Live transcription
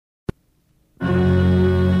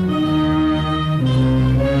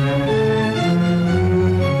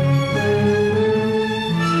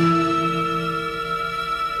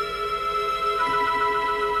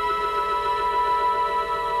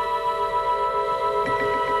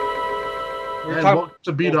Guys, welcome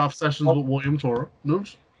to Beat Off Sessions with William Toro. No,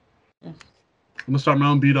 I'm gonna start my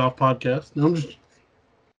own Beat Off podcast. No, I'm just.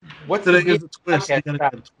 What's today is a twist. You gotta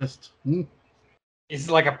get a twist. Is it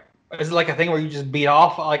like a thing where you just beat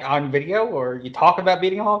off like on video, or you talk about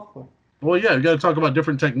beating off? Well, yeah, you gotta talk about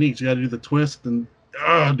different techniques. You gotta do the twist and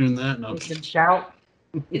doing that. No. You can shout.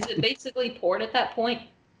 Is it basically porn at that point?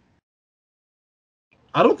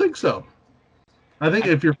 I don't think so. I think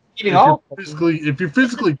if you're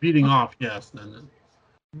physically beating off, yes. Then.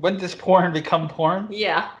 When does porn become porn?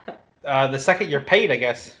 Yeah. The second you're paid, I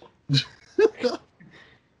guess.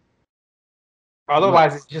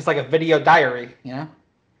 Otherwise, it's just like a video diary, you know?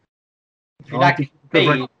 If you're not getting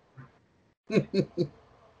paid.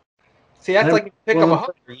 See, that's like you pick up a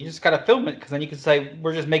hooker. You just got to film it, because then you can say,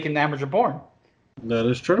 we're just making amateur porn. That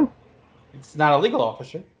is true. It's not illegal,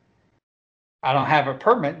 officer. I don't have a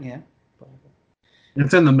permit yet.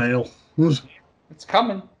 It's in the mail. It's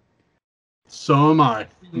coming. So am I.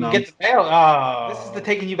 You get the mail. This is the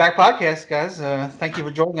Taking You Back podcast, guys. Thank you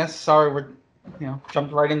for joining us. Sorry we're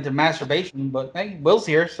jumped right into masturbation, but hey, Will's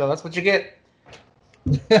here, so that's what you get.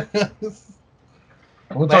 We'll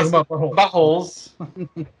talk about buttholes.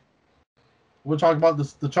 We'll talk about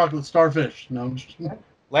the chocolate starfish. No.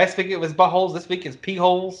 Last week it was buttholes. This week it's pee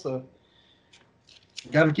holes. So.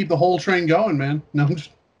 Got to keep the whole train going, man. No.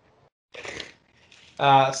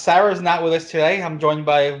 Sarah's not with us today. I'm joined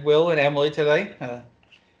by Will and Emily today.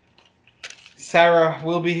 Sarah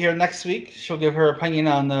will be here next week. She'll give her opinion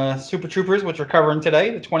on Super Troopers, which we're covering today,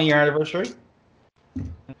 the 20-year anniversary.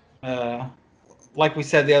 Like we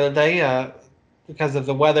said the other day, because of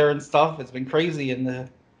the weather and stuff, it's been crazy, and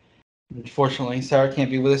unfortunately, Sarah can't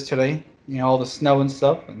be with us today. You know, all the snow and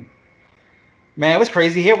stuff. And man, it was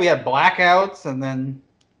crazy here. We had blackouts, and then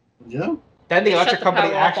then the electric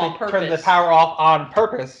company actually turned the power off on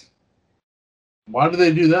purpose. Why do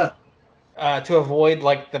they do that? To avoid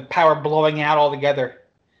like the power blowing out altogether.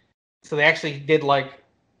 So they actually did like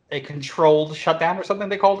a controlled shutdown or something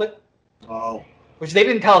they called it. Oh. Which they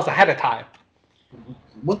didn't tell us ahead of time.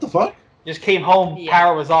 What the fuck? Just came home,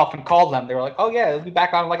 power was off, and called them. They were like, "Oh yeah, it'll be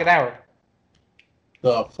back on in like an hour."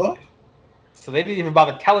 The fuck? So they didn't even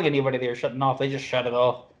bother telling anybody they were shutting off. They just shut it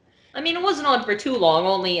off. I mean, it wasn't on for too long,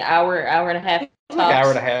 only hour and a half. Tops, like hour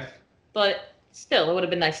and a half. But still, it would have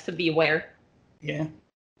been nice to be aware. Yeah.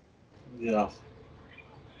 Yeah.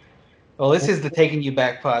 Well, this is the Taking You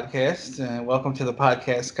Back podcast. Welcome to the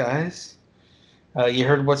podcast, guys. You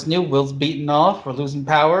heard what's new. Will's beaten off. We're losing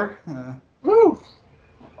power. Woo!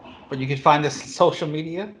 But you can find us on social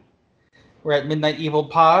media. We're at Midnight Evil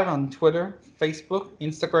Pod on Twitter, Facebook,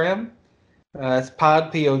 Instagram. It's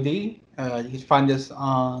Pod, P-O-D. You can find us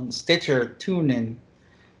on Stitcher, TuneIn,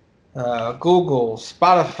 Google,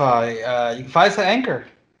 Spotify. You can find us on Anchor.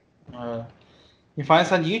 You can find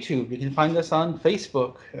us on YouTube. You can find us on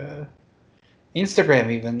Facebook,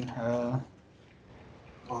 Instagram even.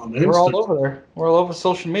 We're all over there. We're all over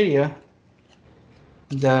social media.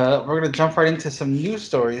 And, we're going to jump right into some news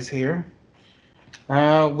stories here.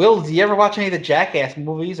 Will, did you ever watch any of the Jackass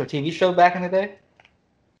movies or TV show back in the day?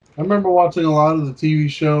 I remember watching a lot of the TV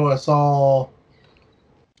show. I saw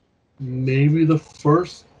maybe the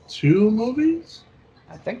first 2 movies.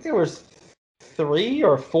 I think there was 3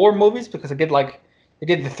 or 4 movies because they did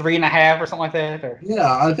the 3.5 or something like that. Or...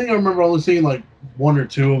 Yeah, I think I remember only seeing like 1 or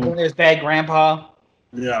 2 of them. There's Bad Grandpa.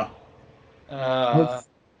 Yeah.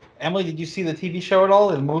 Emily, did you see the TV show at all?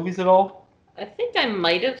 The movies at all? I think I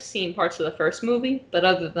might have seen parts of the first movie, but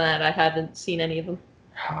other than that, I haven't seen any of them.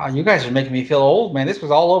 Oh, you guys are making me feel old, man. This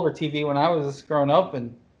was all over TV when I was growing up,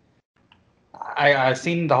 and I've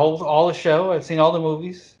seen all the show. I've seen all the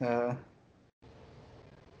movies,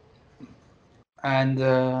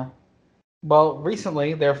 well,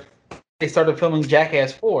 recently they started filming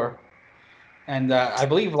Jackass 4, and I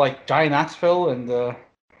believe like Johnny Knoxville and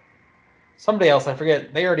somebody else, I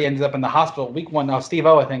forget. They already ended up in the hospital. Week 1,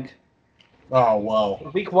 Steve-O, I think. Oh,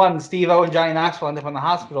 wow. Week 1, Steve-O and Johnny Knoxville ended up in the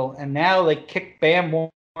hospital, and now they kicked Bam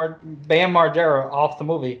Margera off the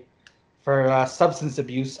movie for substance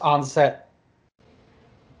abuse on set.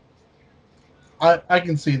 I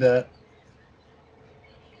can see that.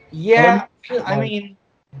 Yeah, I mean,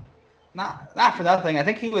 not for nothing. I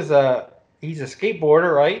think he's a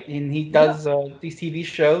skateboarder, right? And he does these TV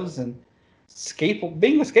shows and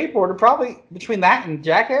being a skateboarder. Probably between that and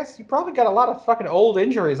Jackass, you probably got a lot of fucking old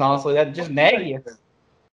injuries, honestly, that just nag you.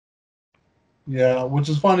 Yeah, which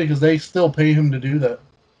is funny because they still pay him to do that.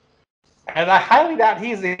 And I highly doubt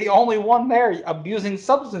he's the only one there abusing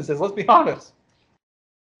substances. Let's be honest.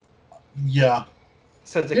 Yeah.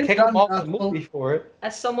 So to kick him off the movie for it.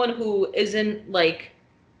 As someone who isn't like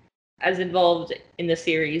as involved in the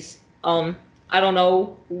series, I I don't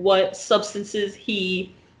know what substances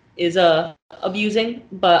he is abusing,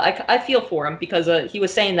 but I feel for him because he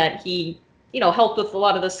was saying that he helped with a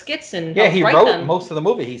lot of the skits and Yeah, helped he write wrote them. most of the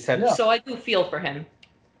movie, he said. Yeah. So I do feel for him.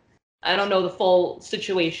 I don't know the full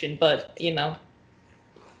situation, but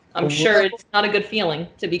I'm sure it's not a good feeling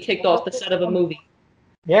to be kicked off the set of a movie.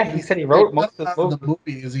 Yeah, he said he wrote most of the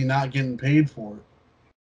movie. Is he not getting paid for it?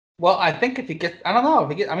 Well, I think if he gets, I don't know.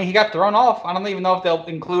 I mean, he got thrown off. I don't even know if they'll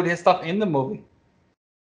include his stuff in the movie.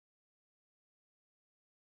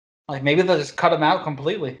 Like, maybe they'll just cut him out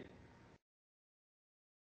completely.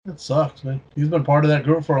 It sucks, man. He's been part of that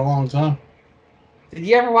group for a long time. Did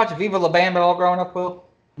you ever watch Viva La Bam at all growing up, Will?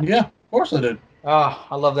 Yeah, of course I did. Oh,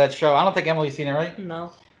 I love that show. I don't think Emily's seen it, right?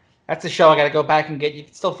 No. That's a show I got to go back and get. You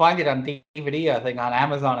can still find it on DVD, I think, on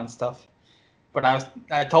Amazon and stuff. But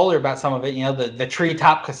I told her about some of it. You know, the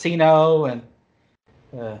Treetop Casino and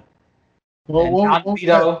Don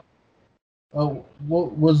Vito. Oh,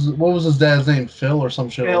 what was his dad's name? Phil or some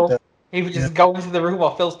shit Phil. like that. He would just go into the room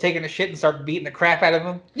while Phil's taking a shit and start beating the crap out of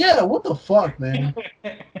him. Yeah, what the fuck, man?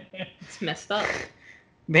 It's messed up.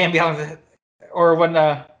 Man behind the, or when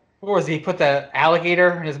what was he put the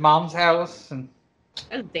alligator in his mom's house and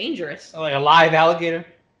That's dangerous. like a live alligator.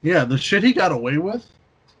 Yeah, the shit he got away with.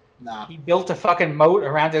 Nah. He built a fucking moat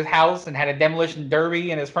around his house and had a demolition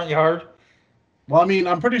derby in his front yard. Well, I mean,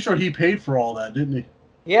 I'm pretty sure he paid for all that, didn't he?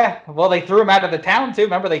 Yeah, well, they threw him out of the town too.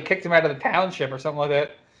 Remember, they kicked him out of the township or something like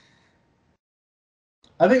that.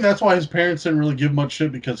 I think that's why his parents didn't really give much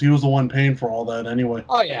shit because he was the one paying for all that anyway.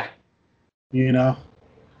 Oh yeah. You know.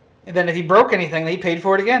 And then if he broke anything, he paid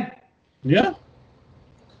for it again. Yeah.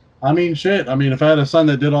 I mean, shit. I mean, if I had a son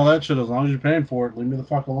that did all that shit, as long as you're paying for it, leave me the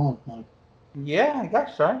fuck alone. Like, yeah, I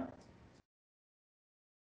guess so.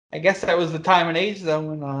 I guess that was the time and age though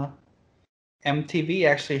when MTV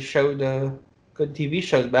actually showed good TV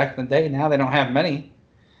shows back in the day. Now they don't have many.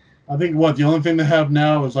 I think the only thing they have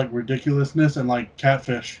now is like ridiculousness and like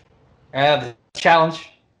Catfish. The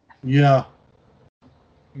Challenge. Yeah.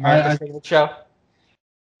 America's favorite show.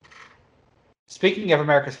 Speaking of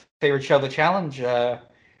America's favorite show, The Challenge, The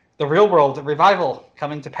Real World Revival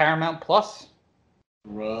coming to Paramount Plus.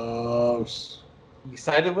 Gross. You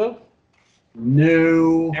excited, Will?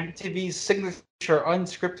 No. MTV's signature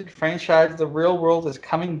unscripted franchise, The Real World, is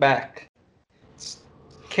coming back. It's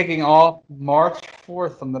kicking off March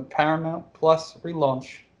 4th on the Paramount Plus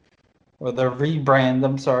relaunch. Or the rebrand,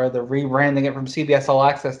 I'm sorry. They're rebranding it from CBS All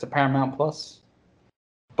Access to Paramount Plus.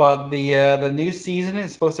 But the new season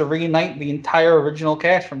is supposed to reunite the entire original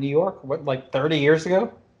cast from New York, like 30 years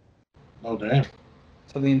ago? Oh, damn.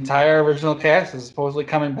 So the entire original cast is supposedly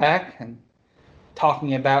coming back and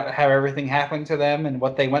talking about how everything happened to them and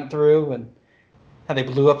what they went through and how they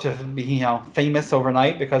blew up to be, famous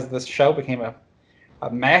overnight because this show became a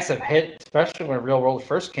massive hit, especially when Real World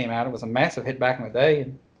first came out. It was a massive hit back in the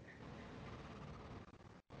day.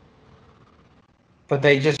 But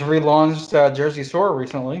they just relaunched Jersey Shore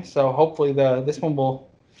recently, so hopefully this one will.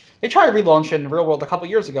 They tried relaunching Real World a couple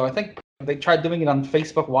years ago. I think they tried doing it on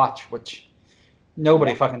Facebook Watch, which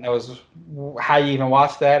nobody fucking knows how you even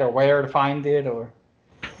watch that or where to find it or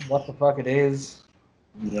what the fuck it is.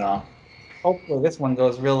 Yeah. Hopefully this one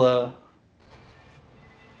goes really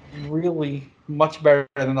much better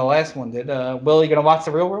than the last one did. Will, you gonna watch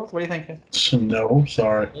The Real World? What are you thinking? No,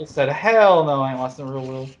 sorry. He said, hell no, I ain't watching The Real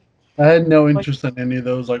World. I had no interest in any of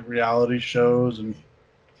those like reality shows and.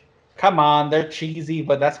 Come on, they're cheesy,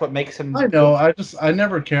 but that's what makes them. I know. I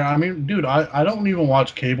never care. I mean, dude, I don't even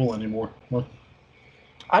watch cable anymore. Look.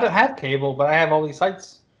 I don't have cable, but I have all these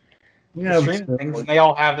sites. Yeah, Streaming things, and they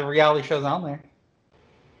all have the reality shows on there.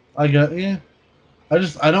 Yeah.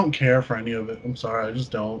 I don't care for any of it. I'm sorry, I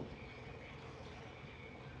just don't.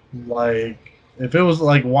 Like, if it was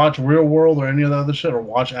like watch Real World or any of the other shit or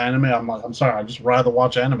watch anime, I'm sorry, I'd just rather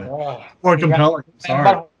watch anime. More compelling.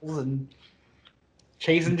 Sorry. And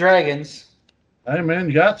chasing dragons. Hey man,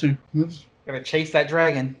 you got to. Gotta chase that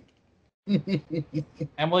dragon.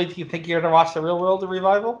 Emily, do you think you're gonna watch The Real World, the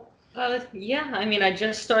revival? Yeah, I mean, I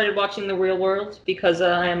just started watching The Real World because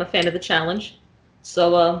I am a fan of The Challenge.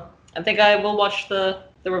 So I think I will watch the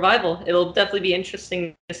revival. It'll definitely be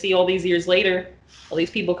interesting to see all these years later, all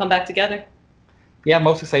these people come back together. Yeah,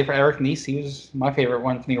 mostly say for Eric Nies. He was my favorite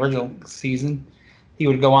one from the original season. He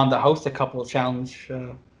would go on to host a couple of challenge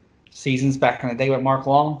seasons back in the day with Mark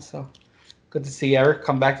Long. So good to see Eric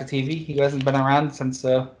come back to TV. He hasn't been around since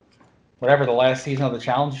whatever the last season of the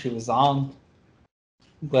challenge he was on.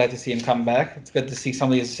 I'm glad to see him come back. It's good to see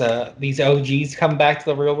some of these OGs come back to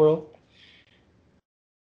the real world.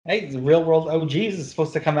 Hey, the Real World OGs is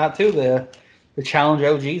supposed to come out too. The The Challenge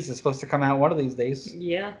OGs is supposed to come out one of these days.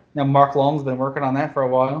 Yeah. Now Mark Long's been working on that for a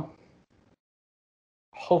while.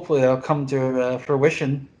 Hopefully that'll come to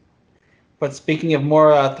fruition. But speaking of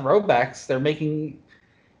more throwbacks, they're making.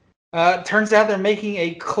 Turns out they're making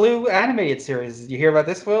a Clue animated series. Did you hear about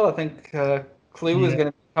this, Will? I think Clue is going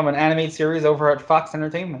to become an animated series over at Fox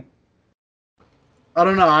Entertainment. I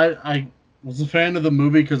don't know. I was a fan of the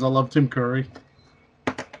movie because I love Tim Curry.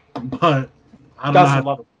 But I don't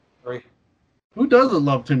know. Tim Curry. Who doesn't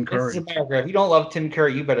love Tim Curry? This is America. If you don't love Tim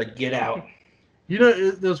Curry, you better get out. You know,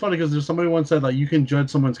 it was funny because there's somebody once said like you can judge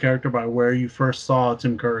someone's character by where you first saw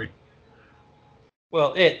Tim Curry.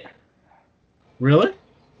 Well, It. Really?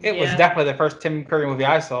 It was definitely the first Tim Curry movie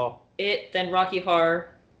I saw. It, then Rocky Horror,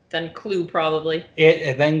 then Clue, probably. It,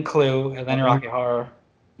 and then Clue, and then Rocky Horror.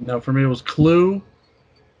 No, for me it was Clue,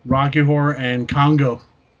 Rocky Horror, and Congo.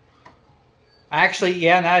 Actually,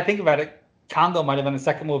 yeah, now I think about it, Congo might have been the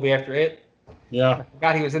second movie after It. Yeah. I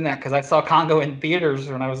forgot he was in that because I saw Congo in theaters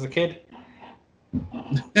when I was a kid.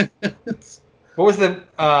 What was the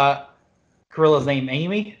gorilla's name?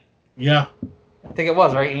 Amy? Yeah. I think it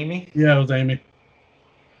was, right? Amy? Yeah, it was Amy.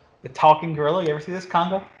 The talking gorilla. You ever see this,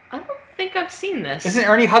 Congo? I don't think I've seen this. Isn't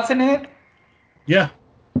Ernie Hudson in it? Yeah.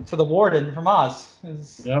 So the warden from Oz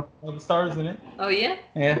is Yep. one of the stars in it. Oh, yeah?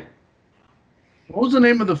 Yeah. What was the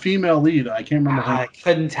name of the female lead? I can't remember. I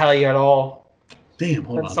couldn't tell you at all. Damn,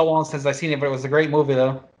 hold It's on. been so long since I've seen it, but it was a great movie,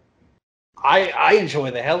 though. I enjoy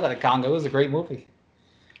the hell out of Congo. It was a great movie.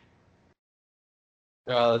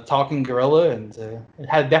 Talking gorilla, and it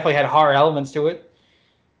definitely had horror elements to it.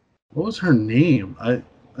 What was her name? I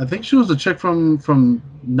think she was a chick from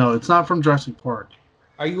no, it's not from Jurassic Park.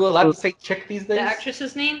 Are you allowed to say chick these days? The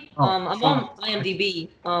actress's name? Oh, I'm on IMDb.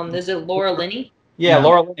 Is it Laura Linney? Yeah, No.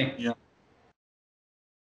 Laura Linney. Yeah.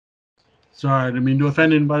 Sorry, I didn't mean to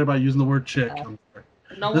offend anybody by using the word chick. I'm sorry.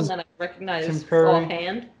 No one that I recognize Tim Curry.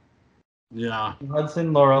 offhand. Yeah.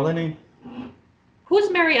 Hudson, Laura Linney. Who's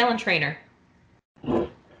Mary Ellen Trainor?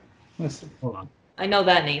 Listen, Hold on. I know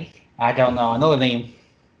that name. I don't know. I know the name.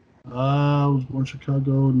 I was born in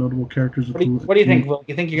Chicago. Notable characters. What do you think, Will?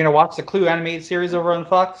 You think you're going to watch the Clue animated series over on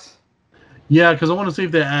Fox? Yeah, because I want to see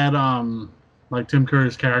if they add like Tim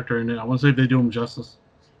Curry's character in it. I want to see if they do him justice.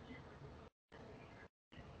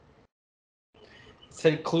 It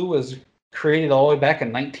said Clue was created all the way back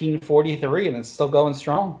in 1943, and it's still going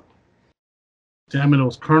strong. Damn it! It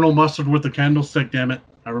was Colonel Mustard with the candlestick. Damn it!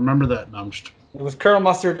 I remember that. No, I'm just... It was Colonel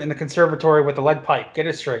Mustard in the conservatory with the lead pipe. Get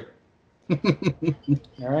it straight. All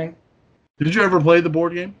right. Did you ever play the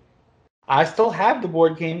board game? I still have the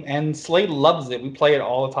board game, and Slade loves it. We play it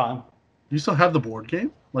all the time. You still have the board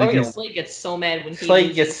game? Oh, yeah. Slade gets so mad when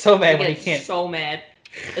Slade gets so mad when he can't. So mad,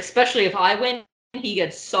 especially if I win. He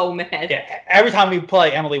gets so mad. Yeah, every time we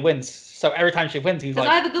play, Emily wins. So every time she wins, he's Because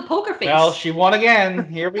like, I have a good poker face. well, she won again.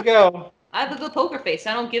 Here we go. I have a good poker face.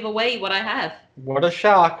 I don't give away what I have. What a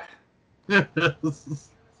shock. I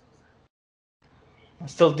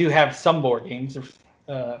still do have some board games.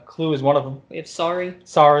 Clue is one of them. We have Sorry.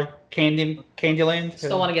 Candyland.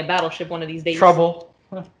 Still want to get Battleship one of these days. Trouble.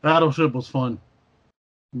 Battleship was fun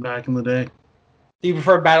back in the day. Do you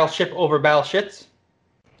prefer Battleship over Battleships?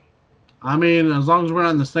 I mean, as long as we're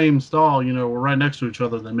not in the same stall, you know, we're right next to each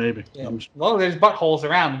other, then maybe. Yeah. Well, there's buttholes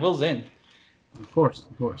around. Will's in. Of course.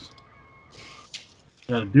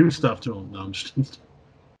 Got to do stuff to them. No, I'm just...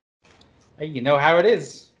 Hey, you know how it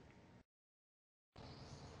is.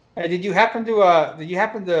 Hey, did you happen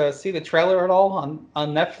to see the trailer at all on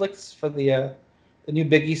Netflix for the new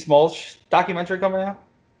Biggie Smalls documentary coming out?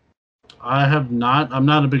 I have not. I'm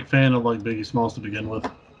not a big fan of like Biggie Smalls to begin with.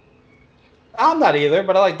 I'm not either,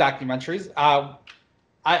 but I like documentaries.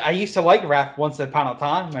 I used to like rap once upon a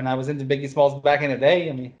time, and I was into Biggie Smalls back in the day.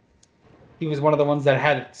 I mean, he was one of the ones that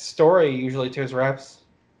had a story usually to his raps.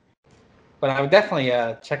 But I would definitely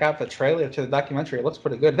check out the trailer to the documentary. It looks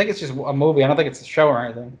pretty good. I think it's just a movie. I don't think it's a show or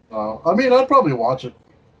anything. I mean, I'd probably watch it.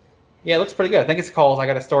 Yeah, it looks pretty good. I think it's called I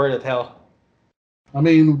Got a Story to Tell. I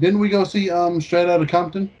mean, didn't we go see Straight Outta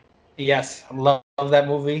Compton? Yes, I love that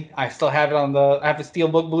movie. I still have it on I have the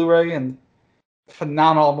Steelbook Blu-ray, and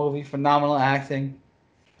phenomenal movie, phenomenal acting.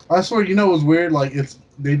 I swear, you know, it was weird. Like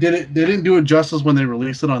they didn't do it justice when they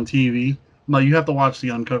released it on TV. Like you have to watch the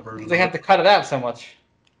uncut version. They had to cut it out so much.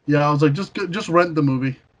 Yeah, I was like, just rent the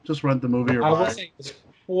movie. Just rent the movie or I buy will say it was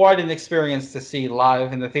quite an experience to see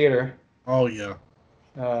live in the theater. Oh yeah.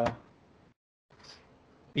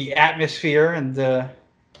 The atmosphere and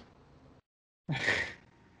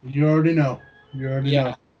You already know. Know.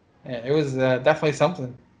 Yeah, it was definitely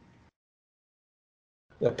something.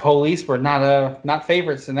 The police were not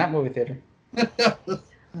favorites in that movie theater.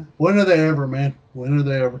 When are they ever, man? When are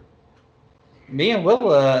they ever? Me and Will,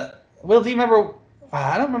 do you remember?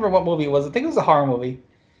 I don't remember what movie it was. I think it was a horror movie.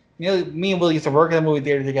 Me and Will used to work in a movie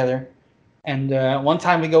theater together. And one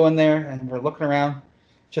time we go in there and we're looking around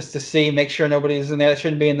just to see, make sure nobody's in there that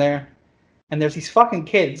shouldn't be in there. And there's these fucking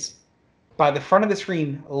kids by the front of the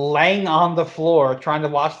screen laying on the floor trying to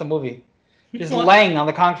watch the movie. Just laying on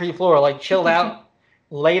the concrete floor, like chilled out,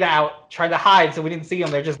 laid out, trying to hide so we didn't see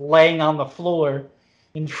them. They're just laying on the floor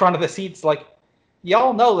in front of the seats. Like,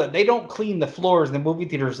 y'all know that they don't clean the floors in the movie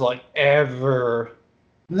theaters like ever.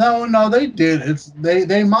 No, they did.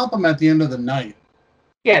 They mop them at the end of the night.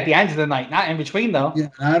 Yeah, at the end of the night, not in between though. Yeah,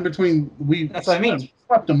 and in between That's what I mean.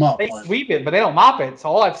 Swept them up. They sweep it, but they don't mop it. So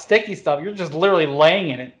all that sticky stuff, you're just literally laying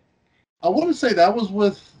in it. I want to say that was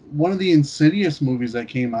with one of the Insidious movies that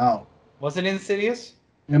came out. Was it Insidious?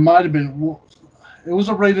 It might have been. It was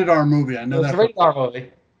a rated R movie. I know that. It was a rated R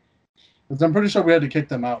movie. Because I'm pretty sure we had to kick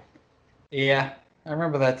them out. Yeah, I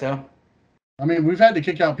remember that too. I mean, we've had to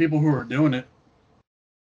kick out people who are doing it.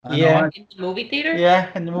 In the movie theater?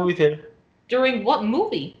 Yeah, in the movie theater. During what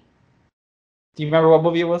movie? Do you remember what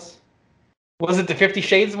movie it was? Was it the 50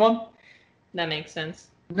 Shades one? That makes sense.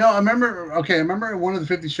 No, I remember. Okay, I remember one of the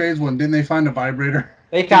 50 Shades one. Didn't they find a vibrator?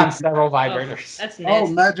 They found several vibrators. That's nasty. Oh,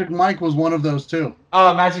 Magic Mike was one of those too.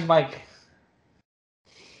 Oh, Magic Mike.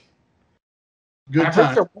 Good I'm time.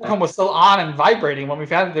 pretty sure one of them was still on and vibrating when we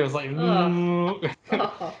found it. It was like,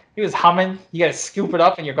 he was humming. You got to scoop it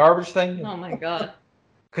up in your garbage thing. Oh my god.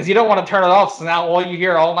 Because you don't want to turn it off, so now all you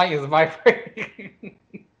hear all night is vibrating.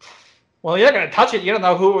 Well, you're not going to touch it. You don't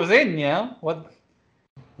know who it was in, you know? What?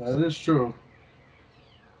 That is true.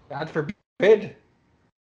 God forbid.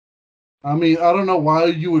 I mean, I don't know why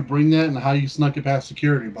you would bring that and how you snuck it past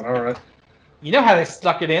security, but all right. You know how they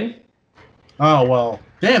stuck it in? Oh, well.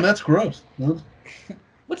 Damn, that's gross.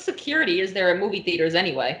 What security is there at movie theaters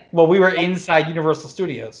anyway? Well, we were inside Universal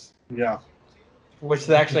Studios. Yeah. Which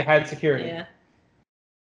actually had security. Yeah.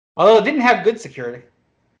 Although it didn't have good security.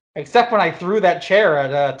 Except when I threw that chair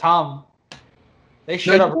at Tom. They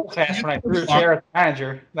showed up real fast when I threw a chair at the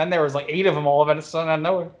manager. Then there was like 8 of them all of a sudden out of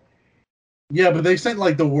nowhere. Yeah, but they sent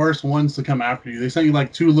like the worst ones to come after you. They sent you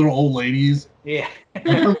like 2 little old ladies. Yeah.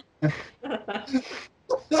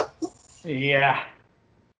 Yeah.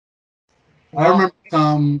 I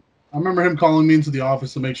remember him calling me into the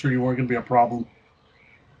office to make sure you weren't going to be a problem.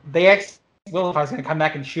 They asked Will if I was going to come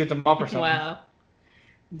back and shoot them up or something. Wow.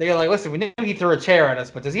 They're like, listen, we knew he threw a chair at us,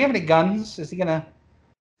 but does he have any guns? Is he gonna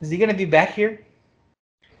be back here?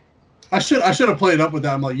 I should have played up with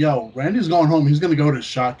that. I'm like, yo, Randy's going home. He's going to go to his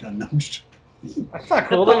shotgun. No, That's not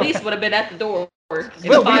cool. The police would have been at the door.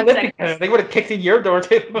 Will, they would have kicked in your door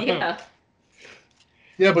too. Yeah.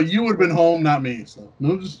 Yeah, but you would have been home, not me. So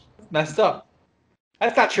no, just messed up.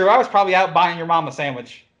 That's not true. I was probably out buying your mom a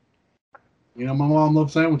sandwich. You know, my mom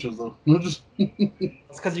loves sandwiches though. No, just.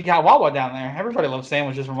 It's because you got Wawa down there. Everybody loves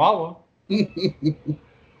sandwiches from Wawa. If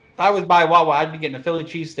I was by Wawa, I'd be getting a Philly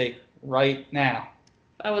cheesesteak right now.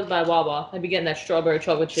 If I was by Wawa, I'd be getting that strawberry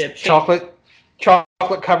chocolate chip. Chocolate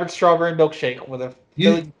covered strawberry milkshake with a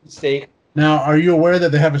Philly steak. Now, are you aware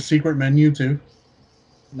that they have a secret menu too?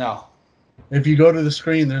 No. If you go to the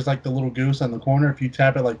screen, there's like the little goose on the corner. If you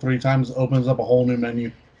tap it like 3 times, it opens up a whole new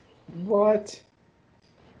menu. What?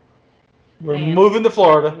 We're moving to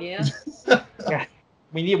Florida. Yeah. Yeah.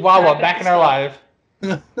 We need Wawa back in our life.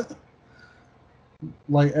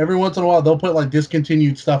 Like every once in a while, they'll put like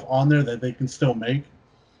discontinued stuff on there that they can still make.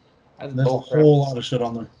 There's a whole lot of shit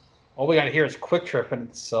on there. All we got to hear is Quick Trip, and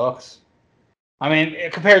it sucks. I mean,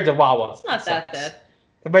 compared to Wawa, it's not that bad.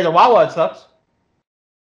 Compared to Wawa, it sucks.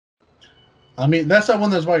 I mean, that's that one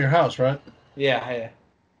that's by your house, right? Yeah.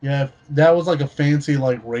 Yeah, that was like a fancy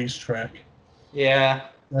like racetrack. Yeah.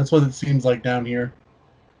 That's what it seems like down here.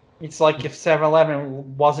 It's like if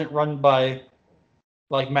 7-Eleven wasn't run by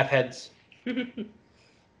like meth heads.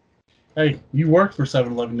 Hey, you worked for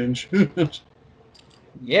 7-Eleven, didn't you?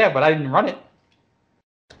 Yeah, but I didn't run it.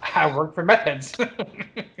 I worked for meth heads.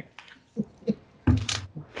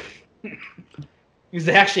 He was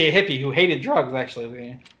actually a hippie who hated drugs,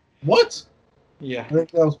 actually. What? Yeah. I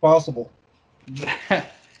think that was possible.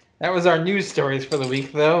 That was our news stories for the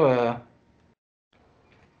week, though.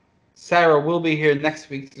 Sarah will be here next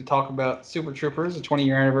week to talk about Super Troopers, the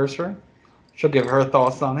 20-year anniversary. She'll give her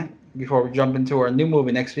thoughts on it before we jump into our new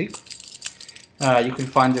movie next week. You can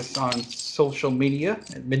find us on social media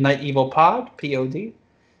at Midnight Evil Pod, POD,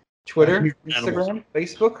 Twitter, Instagram,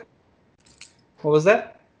 Facebook. What was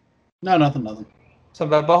that? No, nothing.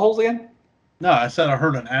 Something about buttholes again? No, I said I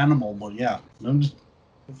heard an animal, but yeah.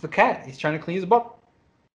 It's the cat. He's trying to clean his butt.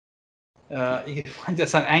 You can find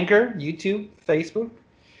us on Anchor, YouTube, Facebook,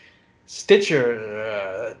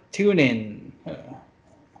 Stitcher, TuneIn,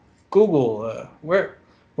 Google,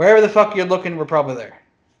 wherever the fuck you're looking, we're probably there.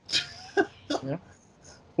 Yeah.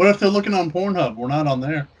 What if they're looking on Pornhub? We're not on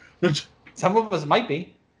there. Some of us might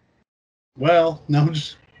be. Well, no,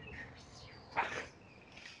 just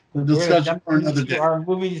the discussion for another day. Our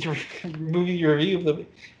movie review of the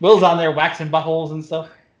Will's on there waxing buttholes and stuff.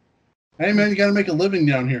 Hey man, you got to make a living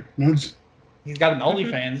down here. No, He's got an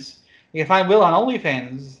OnlyFans. You can find Will on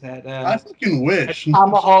OnlyFans. I fucking wish.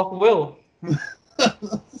 Tomahawk Will. I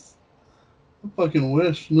fucking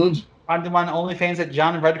wish. No. Find him on OnlyFans at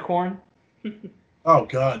John Redcorn. Oh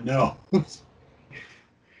God, no.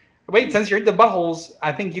 Wait, since you're into buttholes,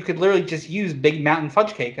 I think you could literally just use Big Mountain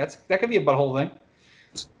Fudge Cake. That could be a butthole thing.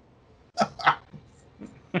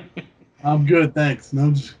 I'm good, thanks.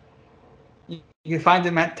 No. You can find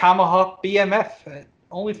him at Tomahawk BMF at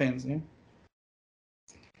OnlyFans. Yeah.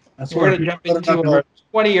 That's We're going to jump into our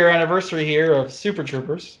 20-year anniversary here of Super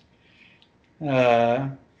Troopers. This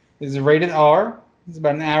is rated R. It's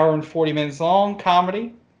about an hour and 40 minutes long.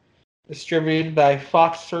 Comedy. Distributed by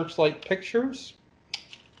Fox Searchlight Pictures.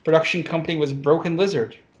 Production company was Broken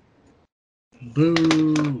Lizard.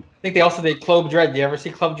 Boo. I think they also did Club Dread. Do you ever see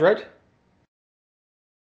Club Dread?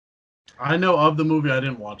 I know of the movie. I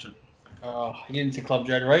didn't watch it. Oh, you didn't see Club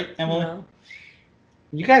Dread, right, Emily? No.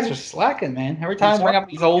 You guys are slacking, man. Every time I bring up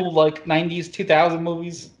these old, like, 90s, 2000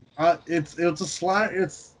 movies. It's a slack.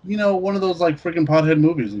 It's, one of those, like, freaking pothead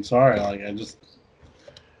movies. I'm sorry. Like, I just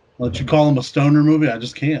let you call them a stoner movie. I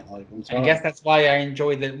just can't. Like, I'm sorry. I guess that's why I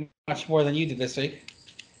enjoyed it much more than you did this week.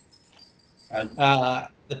 The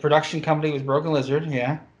production company was Broken Lizard,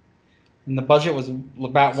 yeah. And the budget was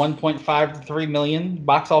about 1.5 to 3 million.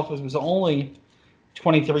 Box office was only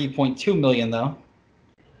 23.2 million, though.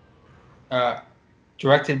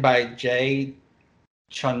 Directed by Jay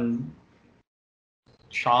Chandrasekhar.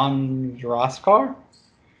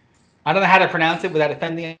 I don't know how to pronounce it without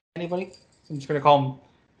offending anybody. So I'm just going to call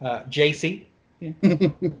him JC. Yeah.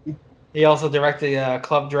 He also directed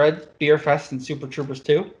Club Dread, Beer Fest, and Super Troopers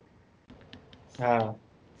 2.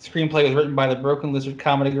 Screenplay was written by the Broken Lizard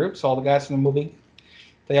comedy group, so all the guys from the movie,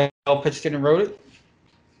 they all pitched in and wrote it.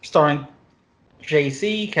 Starring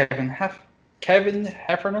JC, Kevin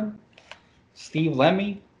Heffernan, Steve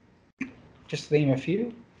Lemmy, just to name a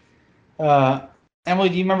few. Emily,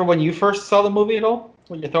 do you remember when you first saw the movie at all?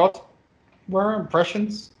 What your thoughts were,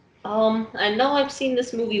 impressions? I know I've seen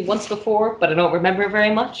this movie once before, but I don't remember it very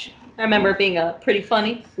much. I remember it being pretty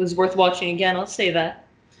funny. It was worth watching again, I'll say that.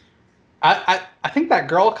 I think that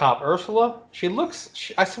girl cop, Ursula,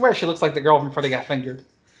 I swear she looks like the girl from Freddy Got Fingered.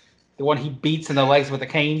 The one he beats in the legs with a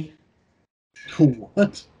cane.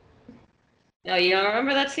 What? Oh, you don't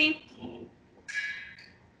remember that scene?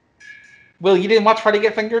 Will, you didn't watch Freddy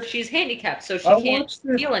Get Fingered? She's handicapped, so she can't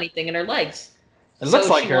feel anything in her legs. It looks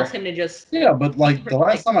like she her. wants him to just... Yeah, but like the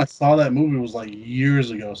last time I saw that movie was like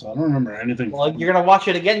years ago, so I don't remember anything. Well, you're going to watch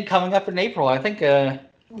it again coming up in April, I think.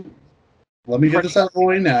 Let me get this out of the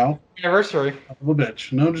way now. Anniversary. Of a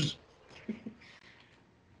bitch. No, just...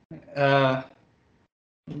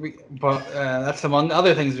 That's among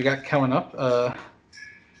other things we got coming up.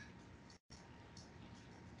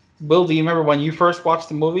 Will, do you remember when you first watched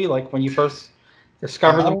the movie? Like when you first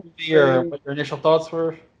discovered the movie, or what your initial thoughts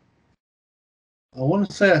were? I want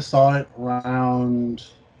to say I saw it around...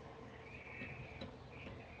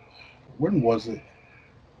 When was it?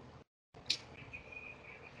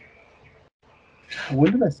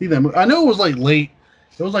 When did I see that movie? I know it was like late.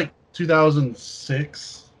 It was like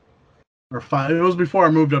 2006 or 5. It was before I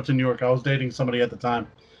moved up to New York. I was dating somebody at the time.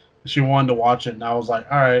 She wanted to watch it, and I was like,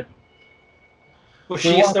 all right. Was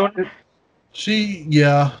she a stoner?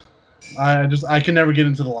 Yeah. I can never get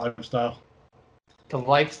into the lifestyle. The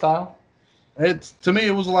lifestyle? To me,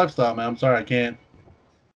 it was a lifestyle, man. I'm sorry, I can't.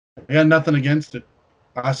 I got nothing against it.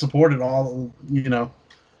 I support it all,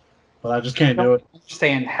 but I just can't do it. I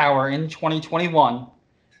understand how we're in 2021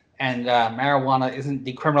 and marijuana isn't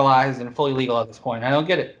decriminalized and fully legal at this point. I don't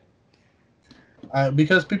get it.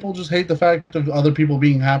 Because people just hate the fact of other people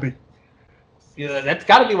being happy. Yeah, that's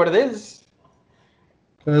got to be what it is.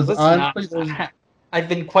 Because I've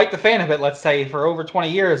been quite the fan of it, let's say, for over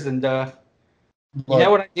 20 years. And you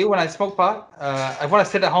know what I do when I smoke pot? I want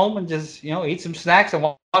to sit at home and just, eat some snacks and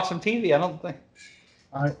watch some TV. I don't think.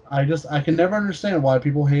 I can never understand why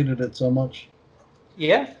people hated it so much.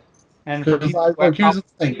 Yeah. And for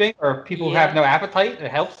people who have no appetite,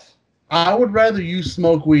 it helps. I would rather you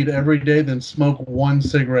smoke weed every day than smoke one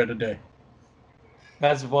cigarette a day.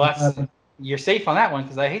 You're safe on that one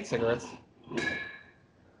because I hate cigarettes.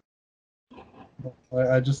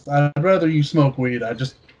 I'd rather you smoke weed.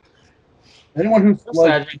 Anyone who's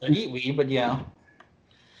I eat weed, but yeah.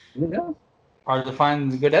 Yeah. Hard to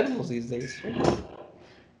find good edibles these days.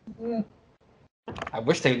 Yeah. I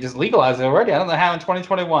wish they would just legalize it already. I don't know how in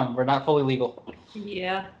 2021 we're not fully legal.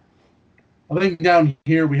 Yeah. I think down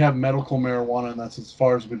here we have medical marijuana, and that's as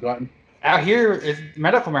far as we've gotten. Out here,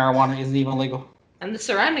 medical marijuana isn't even legal. And the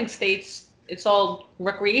surrounding states, it's all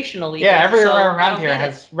recreational. Yeah, legal, everywhere so I around don't here get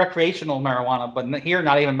it. has recreational marijuana, but here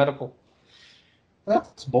not even medical.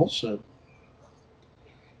 That's bullshit.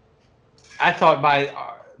 I thought by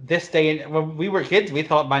this day, when we were kids, we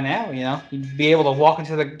thought by now, you'd be able to walk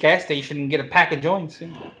into the gas station and get a pack of joints.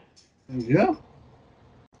 Yeah.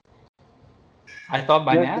 I thought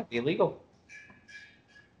by now it'd be illegal.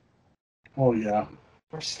 Oh yeah.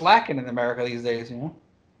 We're slacking in America these days,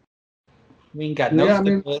 We ain't got no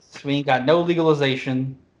stimulus. We ain't got no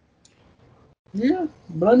legalization. Yeah,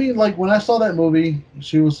 but I mean, like, when I saw that movie,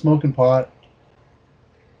 she was smoking pot.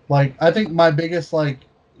 Like, I think my biggest, like,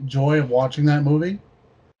 joy of watching that movie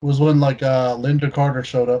was when, like, Linda Carter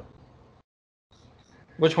showed up.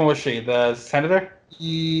 Which one was she? The senator?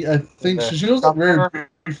 I think she was, like, very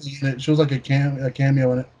briefly in it. She was, like, a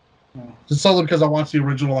cameo in it. Yeah. Just solely because I watched the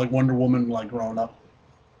original, like, Wonder Woman, like, growing up.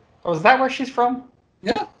 Oh, is that where she's from?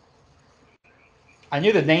 Yeah. I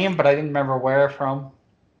knew the name, but I didn't remember where from.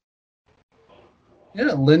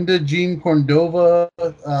 Yeah, Linda Jean Cordova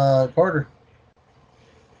Carter.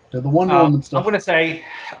 Did the Wonder Woman stuff. I'm going to say,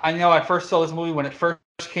 I know I first saw this movie when it first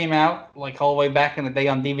came out, like all the way back in the day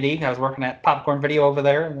on DVD. I was working at Popcorn Video over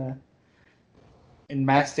there in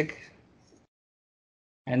Mastic.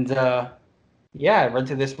 And, yeah, I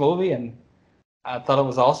rented this movie, and I thought it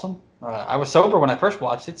was awesome. I was sober when I first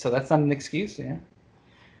watched it, so that's not an excuse,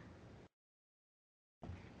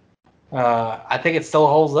 I think it still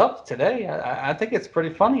holds up today. I think it's pretty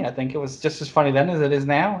funny. I think it was just as funny then as it is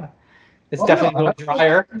now. It's definitely a little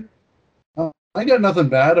drier. I got nothing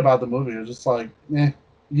bad about the movie. It's just like, you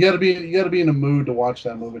gotta be in a mood to watch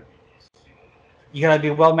that movie. You gotta be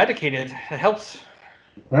well medicated. It helps.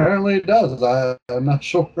 Apparently it does. I'm not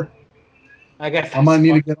sure. I guess I might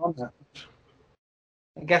need to get on that.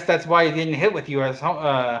 I guess that's why it didn't hit with you as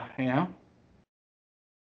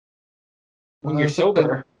when you're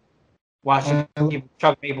sober. Watching people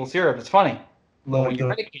chug maple syrup is funny. But when you're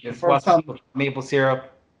medicated, watching maple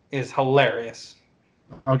syrup is hilarious.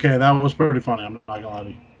 Okay, that was pretty funny. I'm not gonna lie to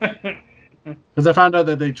you. Because I found out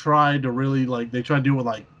that they tried to really they tried to do it with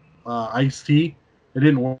like iced tea. It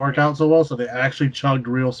didn't work out so well, so they actually chugged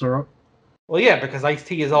real syrup. Well, yeah, because iced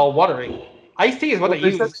tea is all watery. Iced tea is what they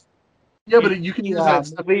use. Yeah, but you can use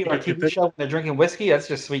that movie or TV show when they're drinking whiskey. That's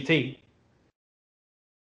just sweet tea.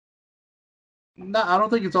 No, I don't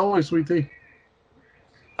think it's always sweet tea.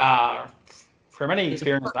 From any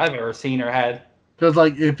experience I've ever seen or had. Because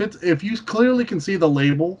like if you clearly can see the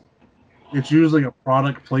label, it's usually a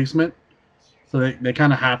product placement, so they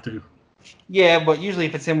kind of have to. Yeah, but usually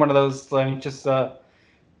if it's in one of those like just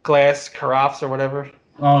glass carafes or whatever.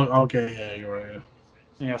 Oh, okay, yeah, you're right.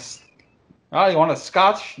 Yeah. Oh, you want a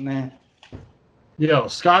scotch? Nah. Yo,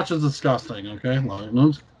 scotch is disgusting. Okay, like,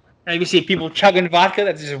 and you see people chugging vodka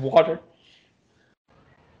that's just water.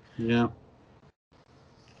 Yeah.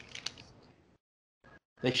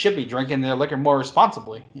 They should be drinking their liquor more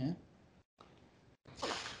responsibly. Yeah.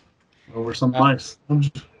 Over some ice.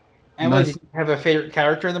 Emily, do you have a favorite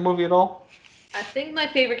character in the movie at all? I think my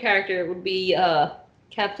favorite character would be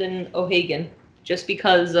Captain O'Hagan. Just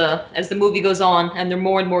because as the movie goes on and they're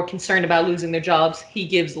more and more concerned about losing their jobs, he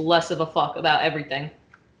gives less of a fuck about everything.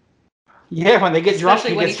 Yeah, when they get drunk,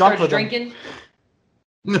 especially when he starts drinking.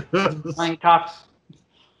 Brian Cox.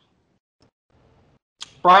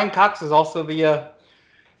 Brian Cox is also the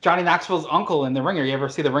Johnny Knoxville's uncle in The Ringer. You ever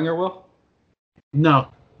see The Ringer, Will? No,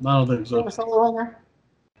 I don't think so. You ever saw The Ringer?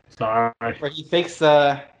 Sorry. Where he fakes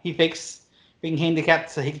being handicapped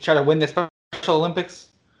so he can try to win the Special Olympics.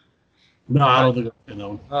 No, I don't think I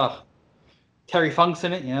know. Oh, Terry Funk's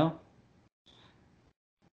in it, Yeah,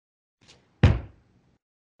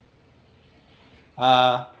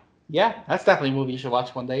 that's definitely a movie you should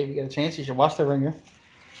watch one day. If you get a chance, you should watch The Ringer.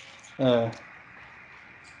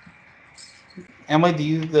 Emily, do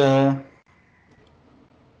you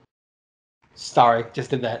Sorry, just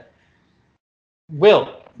did that.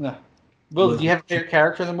 Will, do you have a favorite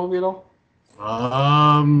character in the movie at all?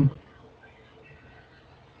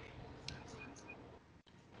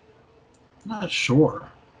 Not sure.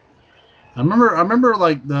 I remember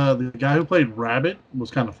like the guy who played Rabbit was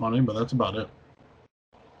kind of funny, but that's about it.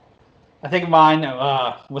 I think mine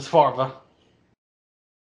was Farva.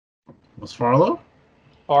 Was Farlow?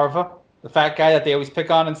 Farva, the fat guy that they always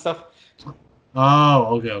pick on and stuff.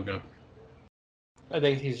 Oh, okay. I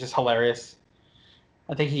think he's just hilarious.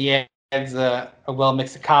 I think he adds a well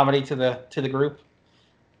mix of comedy to the group.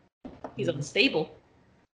 He's unstable.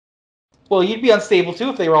 Well, you'd be unstable too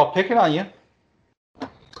if they were all picking on you.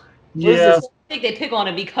 Yeah. I think they pick on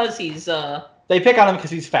him because he's They pick on him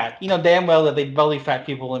because he's fat. You know damn well that they bully fat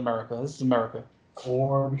people in America. This is America.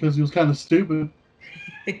 Or because he was kind of stupid.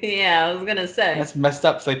 yeah, I was gonna say. That's messed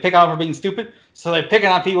up. So they pick on him for being stupid. So they're picking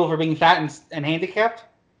on people for being fat and handicapped.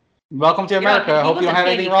 Welcome to America. I hope you don't have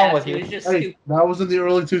anything wrong with you. He was just Hey, stupid. that was in the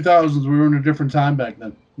early 2000s. We were in a different time back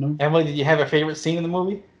then. No? Emily, did you have a favorite scene in the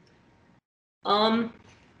movie?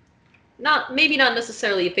 Maybe not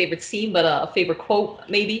necessarily a favorite scene, but a favorite quote,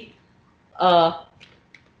 maybe. Well,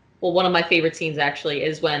 one of my favorite scenes actually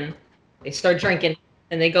is when they start drinking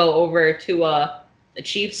and they go over to the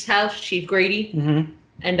chief's house, Chief Grady, Mm-hmm.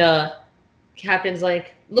 and Captain's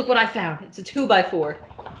like, "Look what I found! It's a 2x4,"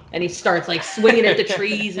 and he starts like swinging at the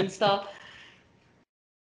trees and stuff.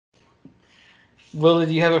 Will,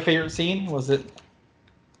 did you have a favorite scene? Was it?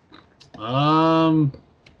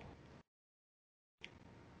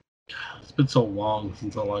 It's been so long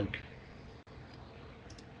since I like.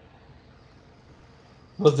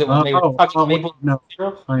 Was it when they were talking maple no.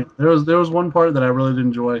 syrup? There was one part that I really did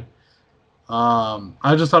enjoy.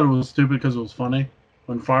 I just thought it was stupid because it was funny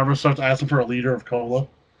when Farmer starts asking for a liter of cola.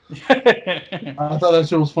 I thought that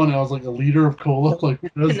shit was funny. I was like, a liter of cola, like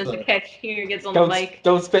And then the cashier gets on the mic.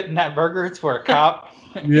 Don't spit in that burger. It's for a cop.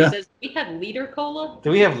 He says, "We have liter cola."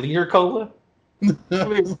 Do we have liter cola?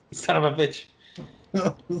 Son of a bitch.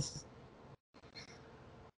 I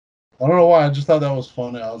don't know why. I just thought that was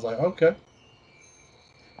funny. I was like, okay.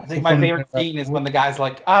 I think my favorite scene is when the guy's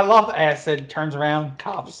like, "I love acid." Turns around,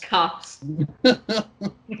 cops.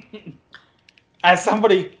 As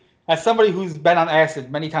somebody who's been on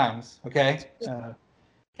acid many times, okay.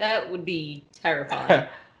 That would be terrifying.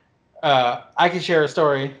 I can share a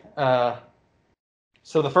story.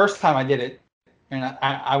 So the first time I did it, and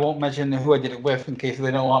I won't mention who I did it with in case they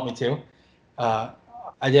don't want me to. I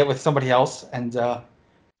did it with somebody else, and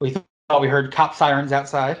we thought we heard cop sirens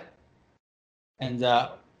outside, and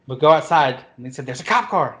we go outside, and they said, "There's a cop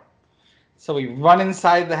car." So we run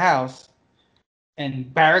inside the house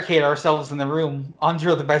and barricade ourselves in the room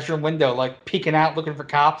under the bedroom window, like peeking out, looking for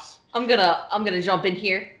cops. I'm gonna jump in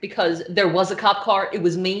here because there was a cop car. It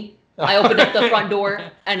was me. I opened up the front door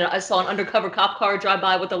and I saw an undercover cop car drive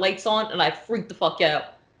by with the lights on, and I freaked the fuck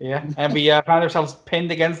out. Yeah, and we found ourselves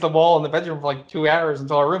pinned against the wall in the bedroom for like 2 hours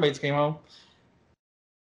until our roommates came home.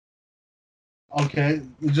 Okay,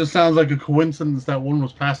 it just sounds like a coincidence that one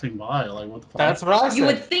was passing by. Like, what the fuck? That's what I said. You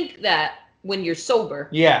would think that when you're sober.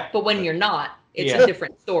 Yeah. But when you're not, it's a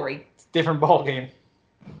different story. It's a different ball game.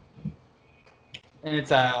 And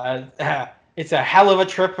it's a hell of a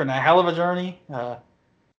trip and a hell of a journey.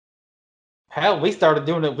 Hell, we started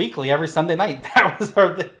doing it weekly every Sunday night. That was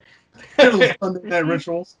our Sunday night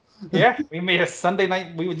rituals. Yeah, we made a Sunday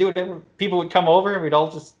night. We would do it. People would come over and we'd all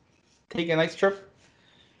just take a nice trip.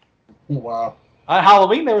 Wow. On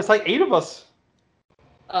Halloween, there was like 8 of us.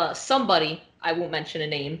 Somebody, I won't mention a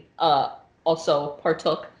name, also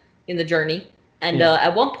partook in the journey. And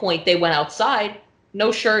at one point, they went outside.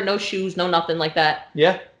 No shirt, no shoes, no nothing like that.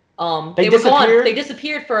 Yeah. They were gone. They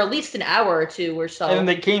disappeared for at least an hour or 2 or so. And then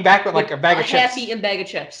they came back with like a bag of chips. A half-eaten bag of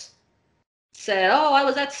chips. Said, "Oh, I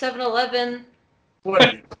was at 7-Eleven."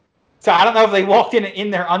 Wait. So I don't know if they walked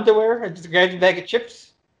in their underwear and just grabbed a bag of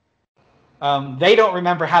chips. They don't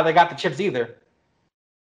remember how they got the chips either.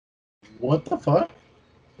 What the fuck?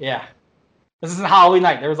 Yeah. This isn't Halloween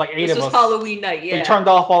night. There was like 8 of us. This was Halloween night, yeah. We turned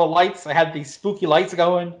off all the lights. I had these spooky lights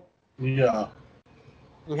going. Yeah.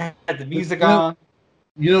 We had the music on.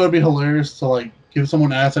 You know, it'd be hilarious to like give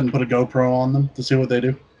someone acid and put a GoPro on them to see what they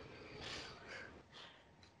do.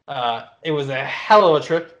 It was a hell of a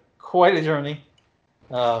trip. Quite a journey.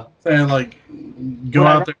 And like, go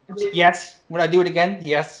out there. Yes. Would I do it again?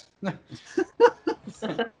 Yes.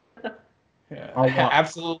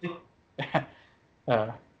 Absolutely.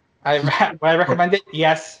 Would I recommend it?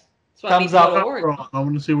 Yes. Thumbs up. I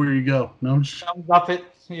want to see where you go. No. Thumbs up it.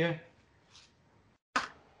 Yeah.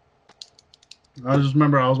 I just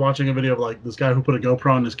remember I was watching a video of like this guy who put a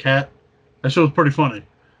GoPro on his cat. That shit was pretty funny.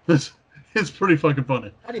 It's pretty fucking funny.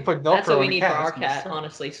 How do you put GoPro That's what we on need for our cat,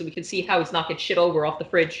 honestly, so we can see how he's knocking shit over off the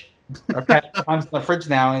fridge. Our cat comes to the fridge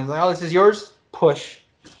now and he's like, "Oh, this is yours? Push."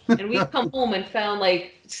 And we've come home and found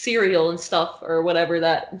like cereal and stuff or whatever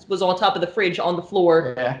that was on top of the fridge on the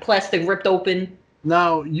floor, plastic ripped open.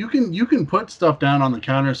 Now you can put stuff down on the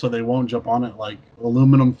counter so they won't jump on it, like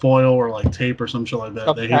aluminum foil or like tape or some shit like that.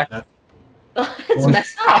 Okay. They hate that. It's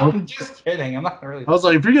messed up. I'm just kidding. I'm not really. I was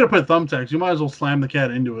like, if you're gonna put thumbtacks, you might as well slam the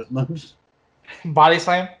cat into it. Body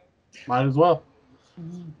slam? Might as well.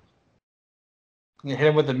 You hit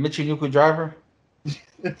him with the Michinoku driver.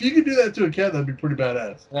 If you could do that to a cat, that'd be pretty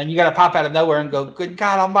badass. And then you gotta pop out of nowhere and go, good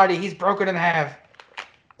God almighty, he's broken in half.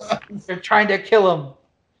 They're trying to kill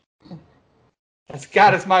him. As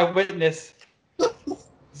God is my witness.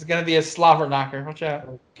 It's gonna be a slobber knocker. Watch out.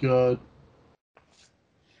 Oh, God.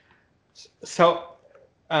 So,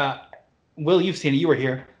 Will, you've seen it. You were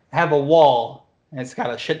here. I have a wall, and it's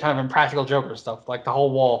got a shit ton of Impractical Joker stuff, like the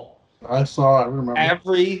whole wall. I remember.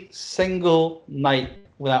 Every single night,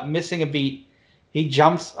 without missing a beat, he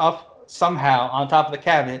jumps up somehow on top of the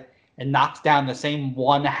cabinet and knocks down the same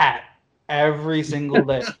one hat every single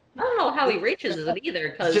day. I don't know how he reaches it either,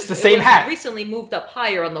 because just the same hat. Recently moved up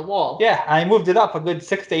higher on the wall. Yeah, I moved it up a good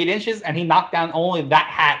 6 to 8 inches, and he knocked down only that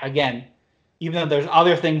hat again. Even though there's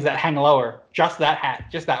other things that hang lower, just that hat,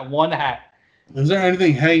 just that one hat. Is there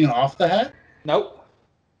anything hanging off the hat? Nope.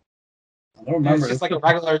 I don't remember. It's just like a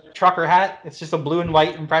regular trucker hat. It's just a blue and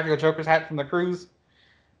white Impractical Joker's hat from the cruise.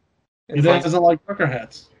 He doesn't like trucker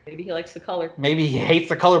hats. Maybe he likes the color. Maybe he hates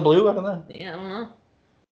the color blue. I don't know. Yeah, I don't know.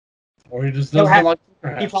 Or he just doesn't like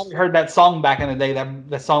trucker hats. He probably heard that song back in the day,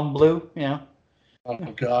 the song Blue, you know. Oh,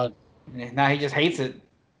 God. Now he just hates it.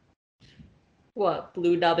 What?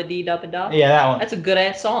 Blue Dabba Dee Dabba Da? Yeah, that one. That's a good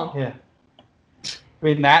ass song. Yeah.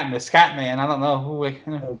 Between that and the Scat Man, I don't know who.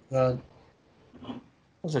 Oh, God.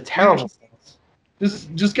 Those are terrible.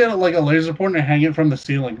 Just get like a laser pointer and hang it from the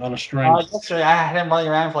ceiling on a string. Yesterday I had him running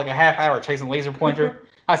around for like a half hour chasing laser pointer.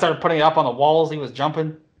 I started putting it up on the walls. He was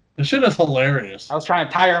jumping. This shit is hilarious. I was trying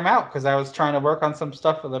to tire him out because I was trying to work on some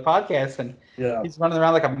stuff for the podcast, and he's running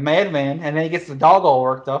around like a madman. And then he gets the dog all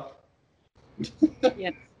worked up.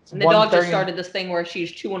 Yeah. And the dog just started this thing where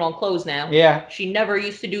she's chewing on clothes now. Yeah. She never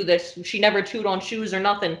used to do this. She never chewed on shoes or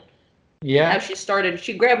nothing. Yeah. Now she started.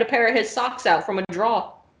 She grabbed a pair of his socks out from a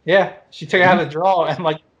drawer. Yeah. She took it out of the drawer and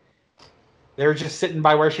like they were just sitting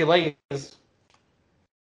by where she lays.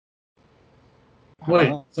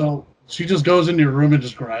 Wait, so she just goes into your room and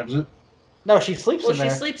just grabs it? No, she sleeps in there.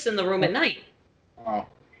 Well, she sleeps in the room at night. Oh.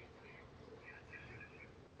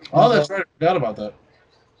 Oh, that's right. I forgot about that.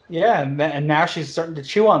 Yeah, and now she's starting to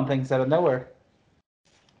chew on things out of nowhere.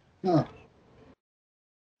 Huh.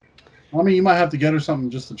 I mean, you might have to get her something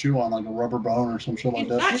just to chew on, like a rubber bone or some shit like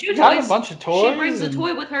that. She's got a bunch of toys. She brings a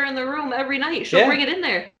toy with her in the room every night. She'll bring it in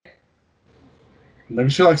there. Maybe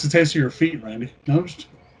she likes the taste of your feet, Randy. No,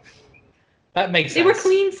 that makes sense. They were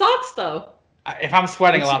clean socks, though. If I'm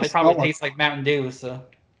sweating a lot, they probably taste like Mountain Dew. So.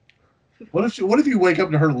 What if you wake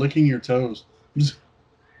up to her licking your toes?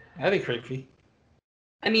 That'd be creepy.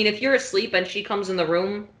 I mean, if you're asleep and she comes in the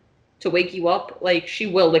room to wake you up, like, she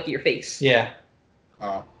will lick your face. Yeah.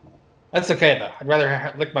 Oh. That's okay, though. I'd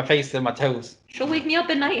rather lick my face than my toes. She'll wake me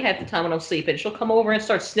up at night half the time when I'm sleeping. She'll come over and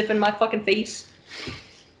start sniffing my fucking face.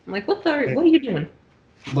 I'm like, what are you doing?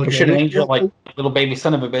 Push an angel like little baby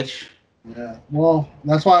son of a bitch. Yeah. Well,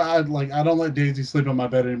 that's why I don't let Daisy sleep on my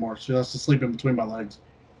bed anymore. She has to sleep in between my legs.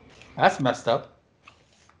 That's messed up.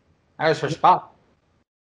 That was her spot.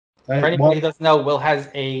 Hey, For anybody who doesn't know, Will has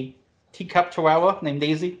a teacup chihuahua named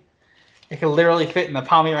Daisy. It can literally fit in the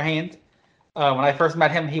palm of your hand. When I first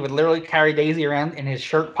met him, he would literally carry Daisy around in his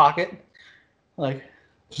shirt pocket. Like,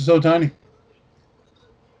 she's so tiny.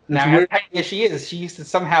 Now, as tiny as she is, she used to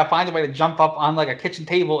somehow find a way to jump up on like a kitchen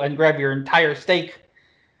table and grab your entire steak.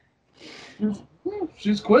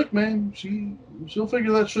 She's quick, man. She'll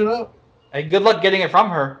figure that shit out. Hey, good luck getting it from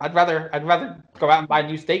her. I'd rather go out and buy a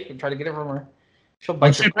new steak than try to get it from her. She'll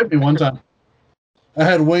bite. She bit me one time. I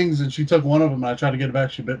had wings and she took one of them and I tried to get it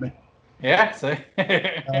back. She bit me. Yeah, so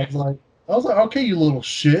I was like, okay, you little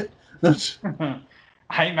shit. I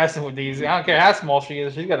ain't messing with these. I don't care how small she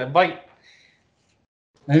is. She's got a bite.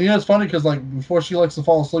 And you know, it's funny because like before she likes to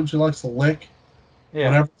fall asleep, she likes to lick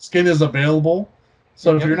whatever skin is available.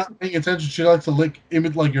 So if you're not paying attention, she likes to lick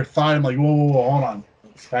like your thigh. I'm like, whoa, hold on,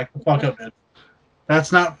 back the fuck up, man.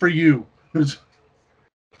 That's not for you.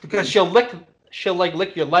 Because she'll lick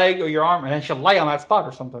your leg or your arm, and then she'll lay on that spot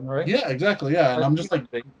or something, right? Yeah, exactly. Yeah, and I'm just like,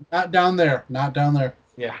 not down there, not down there.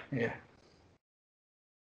 Yeah.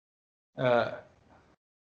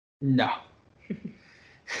 No.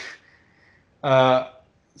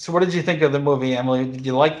 So what did you think of the movie, Emily? Did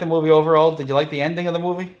you like the movie overall? Did you like the ending of the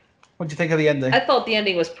movie? What did you think of the ending? I thought the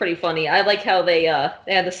ending was pretty funny. I like how they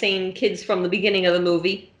had the same kids from the beginning of the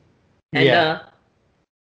movie. And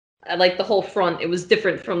I like the whole front. It was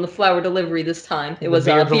different from the flower delivery this time. It was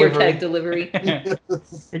a beer keg delivery.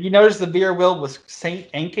 Did you notice the beer, Will, was Saint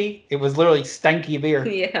Enki? It was literally stanky beer.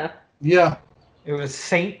 Yeah. Yeah. It was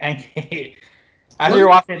Saint Enki. After you're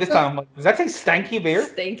watching it this time, I'm like, does that say stanky beer?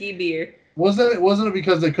 Stanky beer. Wasn't it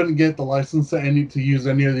because they couldn't get the license to use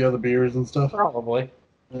any of the other beers and stuff? Probably.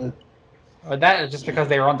 Yeah. That is just because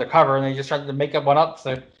they were undercover and they just tried to make one up.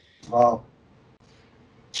 So Oh,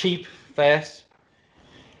 cheap, fast.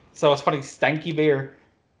 So it's funny, stanky beer.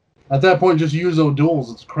 at that point, just use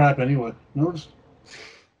O'Doul's. It's crap anyway. No, just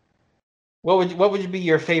What would be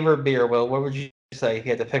your favorite beer, Will? What would you say if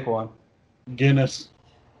you had to pick one? Guinness.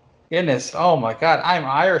 Guinness. Oh my God, I'm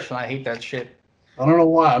Irish and I hate that shit. I don't know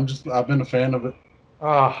why. I've been a fan of it.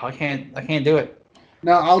 Oh, I can't do it.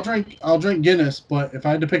 Now I'll drink Guinness, but if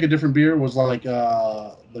I had to pick a different beer, it was like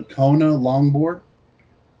the Kona Longboard.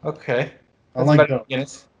 Okay, I that's like better than those.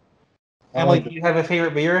 Guinness. I Emily, like do those. you have a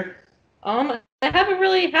favorite beer? I haven't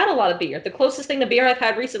really had a lot of beer. The closest thing to beer I've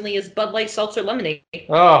had recently is Bud Light Seltzer Lemonade.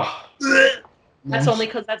 Oh, That's only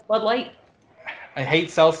because that's Bud Light. I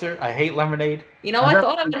hate seltzer. I hate lemonade. You know, I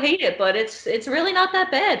thought I would hate it, but it's really not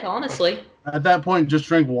that bad, honestly. At that point, just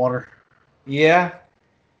drink water. Yeah.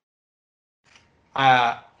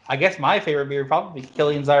 I guess my favorite beer would probably be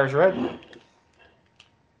Killian's Irish Red. When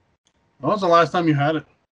was the last time you had it?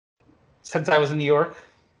 Since I was in New York.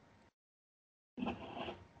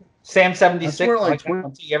 Sam 76. I swear, I like that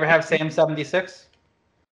one too. You ever have Sam 76?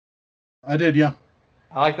 I did, yeah.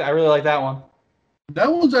 I like that. I really like that one. That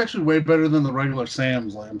one's actually way better than the regular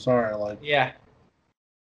Sam's. Like, I'm sorry, like. Yeah.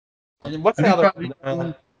 And what's Have the you other tried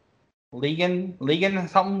one? Legan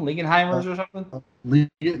something? Legenheimers or something?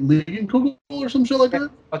 Legan Kugel or some shit like that?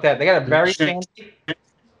 What's that? They got a berry shandy.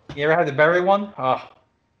 You ever had the berry one? Oh.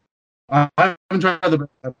 I haven't tried the.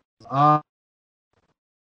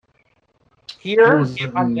 Here, was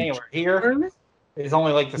can't it find in it anywhere. Here, it's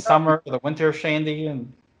only like the summer or the winter shandy,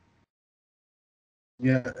 and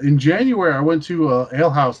Yeah, in January I went to a ale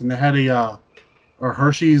house and they had a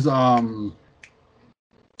Hershey's damn,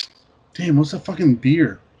 what's that fucking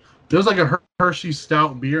beer? There was like a Hershey's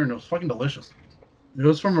stout beer and it was fucking delicious. It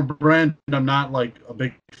was from a brand I'm not like a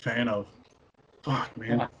big fan of. Fuck,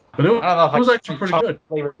 man. Yeah. But it I don't know if was I actually pretty good.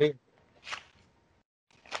 Flavored beer.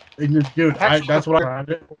 And dude, that's what I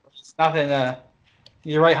tried. It's nothing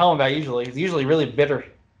you write home about usually. It's usually really bitter.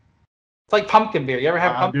 It's like pumpkin beer. You ever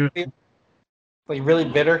have pumpkin beer? Like really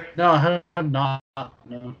bitter? No, I have not.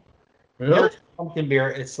 No. Really? Pumpkin beer.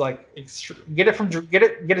 It's like get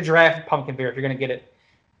a giraffe pumpkin beer if you're gonna get it,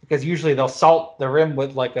 because usually they'll salt the rim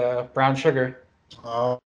with like a brown sugar.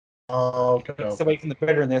 Oh, okay. It's away from the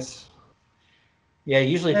bitterness. Yeah,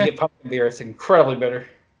 usually if you get pumpkin beer, it's incredibly bitter.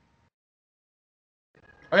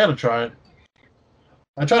 I gotta try it.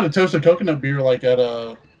 I tried a toasted coconut beer like at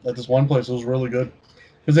this one place. It was really good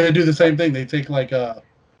because they do the same thing. They take like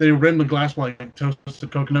they rim the glass with like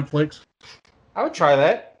toasted coconut flakes. I would try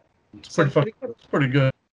that. It's pretty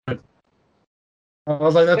good. I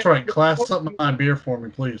was like, that's right. Class something on beer for me,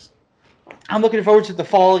 please. I'm looking forward to the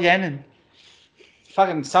fall again and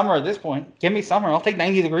fucking summer at this point. Give me summer. I'll take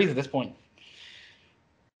 90 degrees at this point.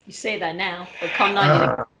 You say that now, but come 90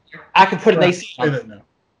 degrees. I could put an AC on. Say that now.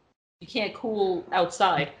 You can't cool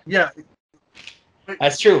outside. Yeah.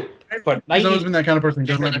 That's true. But I've always been that kind of person.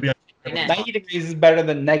 Doesn't like to be. 90 degrees is better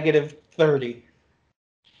than negative 30.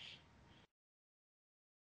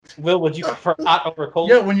 Will, would you prefer hot over cold?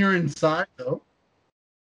 Yeah, when you're inside though.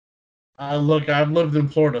 Look, I've lived in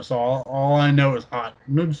Florida, so all I know is hot.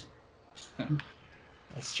 That's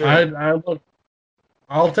true.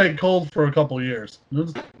 I'll take cold for a couple years.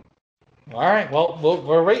 All right. Well,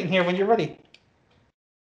 we're waiting here when you're ready.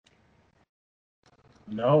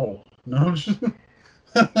 No.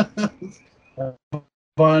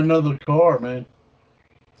 Buy another car, man.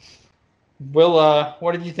 Will,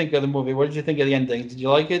 what did you think of the movie? What did you think of the ending? Did you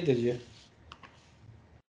like it? Did you?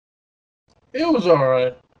 It was all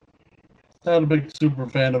right. Not a big super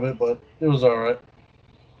fan of it, but it was all right.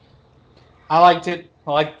 I liked it.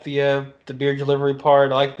 I liked the beer delivery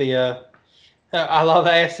part. I like the. I love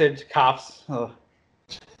acid cops. Oh.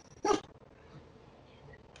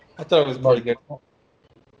 I thought it was pretty good.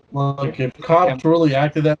 Like if cops really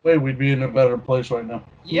acted that way, we'd be in a better place right now.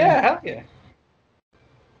 Yeah, hell yeah.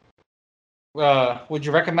 Would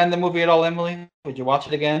you recommend the movie at all, Emily? Would you watch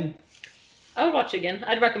it again? I would watch it again.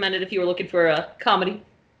 I'd recommend it if you were looking for a comedy.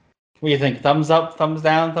 What do you think? Thumbs up, thumbs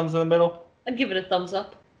down, thumbs in the middle? I'd give it a thumbs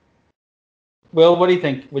up. Will, what do you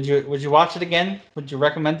think? Would you watch it again? Would you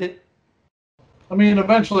recommend it? I mean,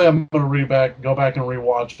 eventually I'm gonna go back and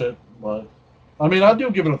rewatch it, but I mean, I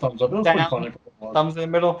do give it a thumbs up. It was pretty funny. Thumbs in the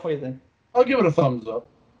middle. What do you think? I'll give it a thumbs up.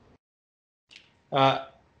 I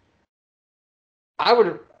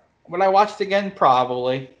would. When I watched it again,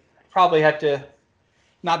 probably had to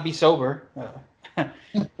not be sober.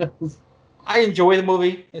 I enjoy the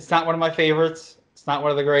movie. It's not one of my favorites. It's not one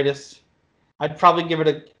of the greatest. I'd probably give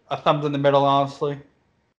it a thumbs in the middle, honestly.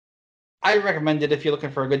 I recommend it if you're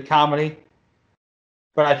looking for a good comedy.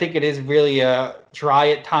 but I think it is really dry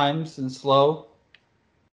at times and slow.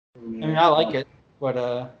 I mean, I like it,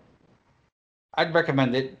 but I'd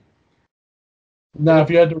recommend it. Now, if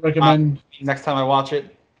you had to recommend next time I watch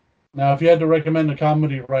it, if you had to recommend a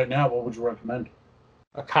comedy right now, what would you recommend?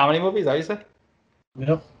 a comedy movie, is that what you said?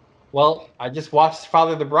 Yep. Well, I just watched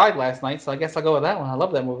Father the Bride last night, so I guess I'll go with that one. I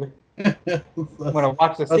love that movie. I'm gonna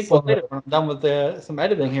watch the sequel later when I'm done with some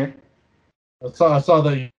editing here. I saw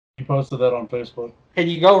that you posted that on Facebook. Can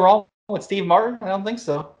you go wrong with Steve Martin? I don't think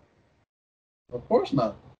so. Of course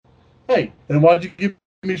not. Hey, then why'd you give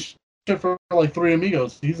me shit for like Three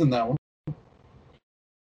Amigos? He's in that one.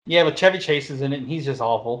 Yeah, but Chevy Chase is in it, and he's just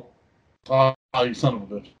awful. Oh, you son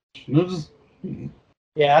of a bitch.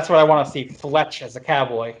 Yeah, that's what I want to see. Fletch as a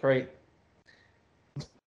cowboy, right?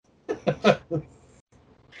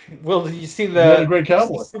 Will, did you see the? You had a great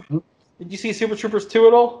cowboy. Did you see Super Troopers 2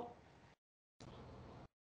 at all?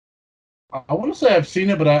 I want to say I've seen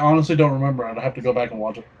it, but I honestly don't remember. I'd have to go back and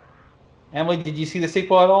watch it. Emily, did you see the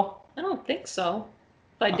sequel at all? I don't think so.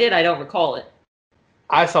 If I did, I don't recall it.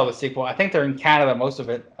 I saw the sequel. I think they're in Canada, most of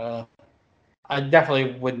it. I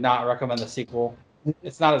definitely would not recommend the sequel.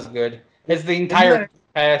 It's not as good. It's the entire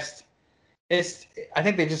cast. I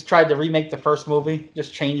think they just tried to remake the first movie,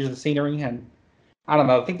 just change the scenery, and I don't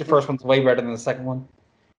know. I think the first one's way better than the second one.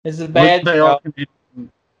 Is it bad?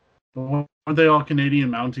 Weren't they all Canadian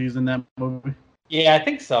Mounties in that movie? Yeah, I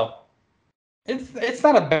think so. It's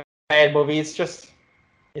not a bad movie. It's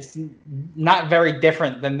not very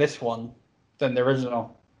different than this one, than the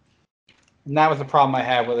original. And that was the problem I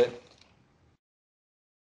had with it.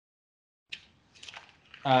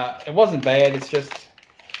 It wasn't bad. It's just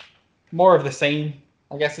more of the same,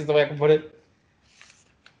 I guess is the way I can put it.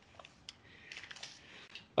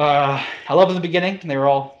 I love in the beginning. They were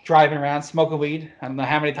all driving around, smoking weed. I don't know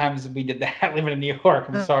how many times we did that living in New York.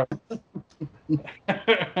 I'm sorry.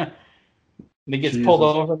 And he gets pulled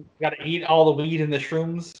over. Got to eat all the weed and the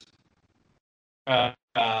shrooms.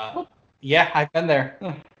 Yeah, I've been there.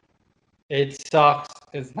 It sucks.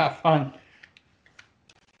 It's not fun.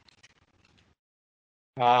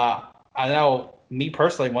 I know, me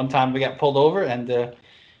personally, one time we got pulled over and the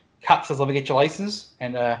cop says, "Let me get your license,"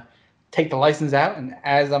 and take the license out. And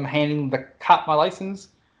as I'm handing the cop my license,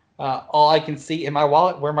 all I can see in my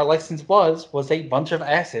wallet where my license was a bunch of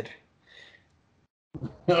acid.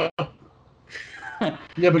 Yeah,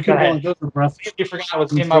 because those are breath. You forgot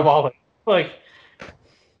what's in my wallet. Like,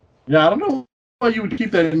 yeah, I don't know why you would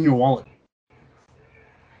keep that in your wallet.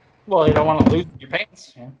 Well, you don't want to lose your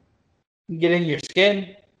pants. Yeah. Get in your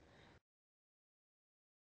skin.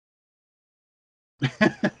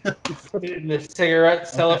 Put it in the cigarette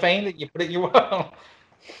cellophane that you put it in your wallet.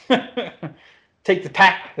 Take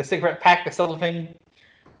the cigarette pack, the cellophane.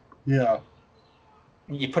 Yeah.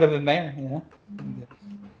 You put it in there, you know.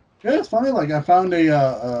 Yeah, it's funny. Like I found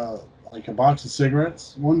a box of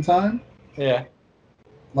cigarettes one time. Yeah.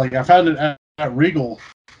 Like I found it at Regal,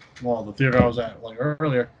 well, the theater I was at like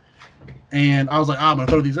earlier, and I was like, I'm gonna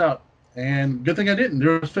throw these out. And good thing I didn't.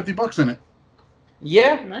 There was $50 in it.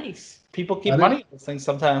 Yeah. Nice. People keep money in those things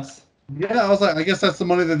sometimes. Yeah, I was like, I guess that's the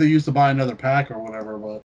money that they used to buy another pack or whatever.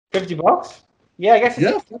 But $50? Yeah, I guess.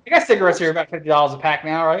 Yeah. I guess cigarettes are about $50 a pack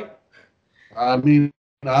now, right? I mean,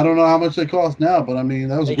 I don't know how much they cost now, but I mean,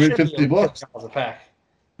 that was a great $50. $50 a pack.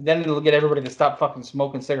 Then it'll get everybody to stop fucking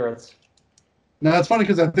smoking cigarettes. Now it's funny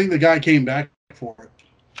because I think the guy came back for it.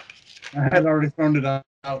 I had already thrown it out.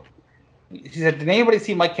 He said, "Did anybody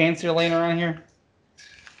see my cancer laying around here?"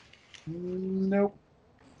 Nope.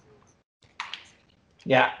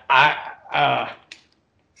 Yeah, I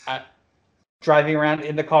driving around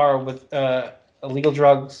in the car with illegal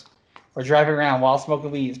drugs or driving around while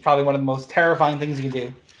smoking weed is probably one of the most terrifying things you can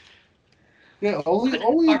do. Yeah, only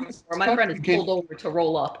my friend is pulled over to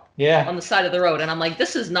roll up. Yeah. On the side of the road, and I'm like,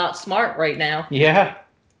 this is not smart right now. Yeah.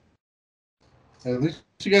 At least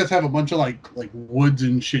you guys have a bunch of like woods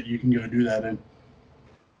and shit you can go do that in.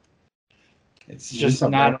 It's just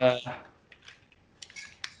not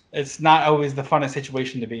it's not always the funnest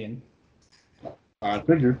situation to be in. I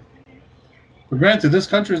figured. But granted, this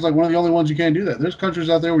country is like one of the only ones you can't do that. There's countries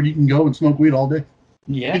out there where you can go and smoke weed all day.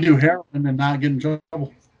 Yeah. You can do heroin and not get in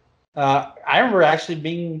trouble. I remember actually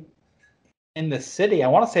being in the city. I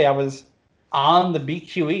want to say I was on the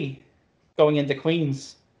BQE going into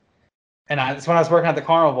Queens. And it's when I was working at the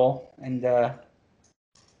carnival, and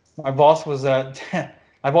my boss was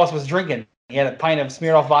drinking. He had a pint of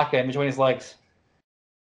Smirnoff vodka in between his legs,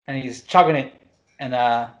 and he's chugging it. And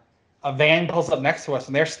a van pulls up next to us,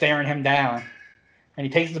 and they're staring him down. And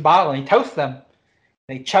he takes the bottle and he toasts them,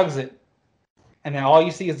 and he chugs it. and then all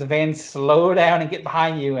you see is the van slow down and get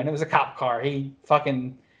behind you, and it was a cop car. He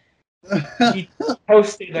toasted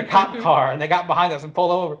the cop car, and they got behind us and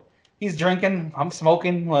pulled over. He's drinking, I'm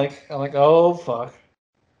smoking, I'm like, oh fuck.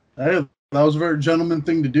 Hey, that was a very gentleman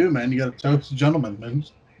thing to do, man. You got to toast a gentleman, man.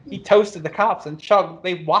 He toasted the cops and chugged.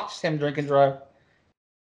 They watched him drink and drive.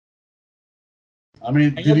 I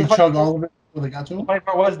mean, did he chug all of it before they got to him? The funny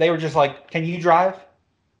part was they were just like, "Can you drive?"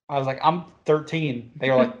 I was like, "I'm 13." They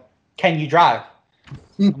were like, "Can you drive?"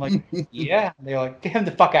 I'm like, "Yeah." They were like, "Get him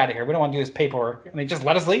the fuck out of here. We don't want to do this paperwork." And they just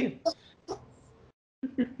let us leave.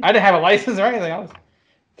 I didn't have a license or anything. I was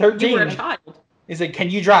 13. You were a child. He said, "Can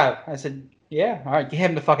you drive?" I said, "Yeah." All right, get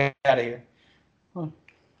him the fuck out of here. Huh.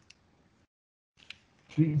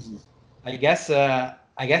 Jesus. I guess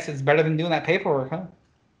it's better than doing that paperwork, huh?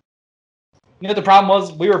 You know, the problem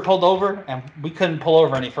was we were pulled over and we couldn't pull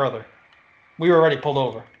over any further. We were already pulled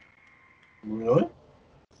over. Really?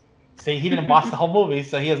 See, he didn't watch the whole movie,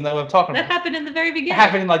 so he doesn't know what I'm talking That about. happened in the very beginning. It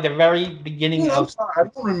happened in like the very beginning Dude, I'm of. sorry. I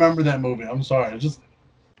don't remember that movie. I'm sorry.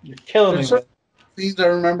 You're killing me There's with. certain scenes I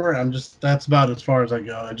remember. That's about as far as I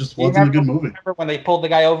go. It just Do you wasn't a good movie. remember when they pulled the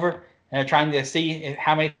guy over and they're trying to see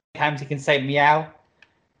how many times he can say meow?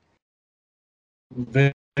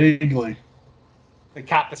 Vaguely. The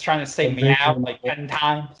cop that's trying to say meow like 10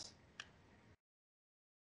 times.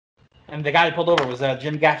 And the guy who pulled over was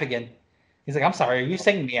Jim Gaffigan. He's like, "I'm sorry, are you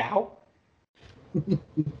saying meow?"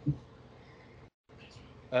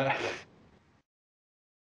 I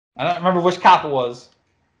don't remember which cop it was,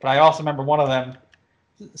 but I also remember one of them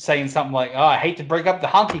saying something like, "Oh, I hate to break up the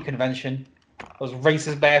Honky convention. Those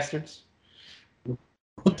racist bastards."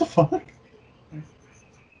 What the fuck?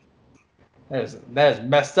 That is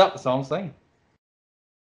messed up, that's all I'm saying.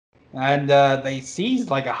 And they seized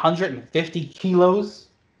like 150 kilos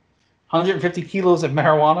of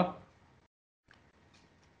marijuana.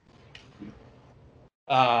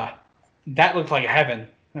 That looked like heaven.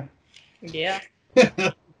 Yeah.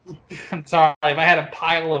 I'm sorry, if I had a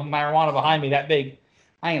pile of marijuana behind me that big,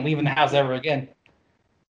 I ain't leaving the house ever again.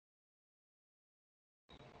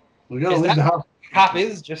 We gotta leave the house. The cop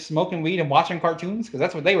is just smoking weed and watching cartoons, because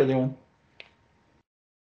that's what they were doing.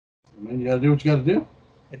 I mean, you gotta do what you gotta do.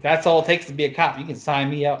 If that's all it takes to be a cop, you can sign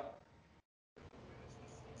me up.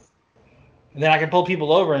 And then I can pull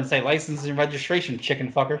people over and say, "License and registration,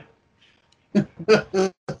 chicken fucker."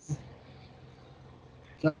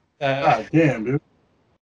 God damn, dude.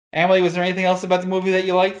 Emily, was there anything else about the movie that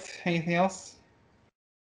you liked? Anything else?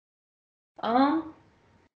 Well,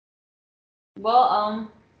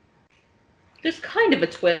 there's kind of a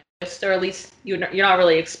twist, or at least you're not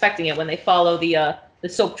really expecting it when they follow the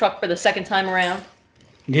soap truck for the second time around.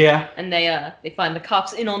 Yeah. And they find the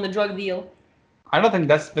cops in on the drug deal. I don't think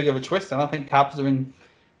that's big of a twist. I don't think cops doing.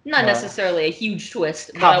 Not necessarily a huge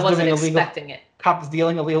twist, but I wasn't expecting it. Cops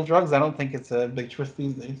dealing illegal drugs. I don't think it's a big twist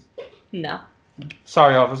these days. No.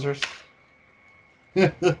 Sorry, officers.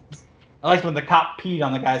 I liked when the cop peed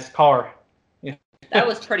on the guy's car. Yeah. That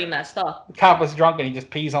was pretty messed up. The cop was drunk and he just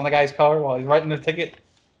pees on the guy's car while he's writing the ticket.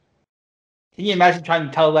 Can you imagine trying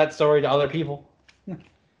to tell that story to other people?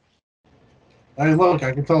 Hey, look,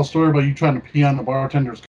 I can tell a story about you trying to pee on the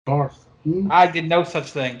bartender's car. I did no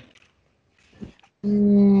such thing.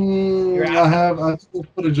 I have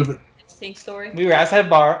footage of it. Interesting story. We were outside a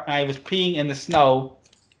bar and I was peeing in the snow,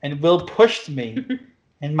 and Will pushed me,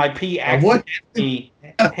 and my pee accidentally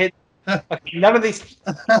hit. Okay, none of these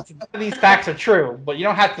facts are true, but you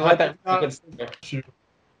don't have to let that sit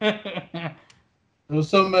there. It was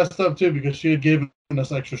so messed up too because she had given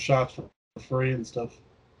us extra shots for free and stuff.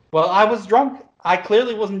 Well, I was drunk. I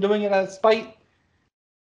clearly wasn't doing it out of spite.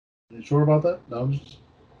 Are you sure about that? No,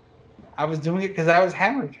 I was doing it because I was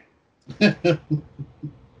hammered.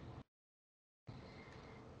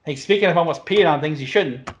 Hey, speaking of almost peeing on things you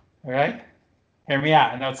shouldn't, all right? Hear me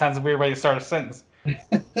out. I know it sounds a weird way to start a sentence.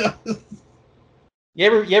 You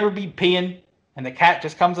ever be peeing and the cat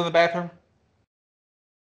just comes in the bathroom?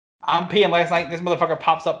 I'm peeing last night. This motherfucker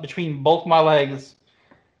pops up between both my legs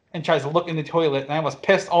and tries to look in the toilet, and I was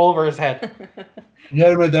pissed all over his head.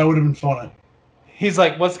 Yeah, but that would have been funny. He's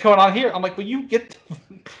like, "What's going on here?" I'm like, "Will you get..."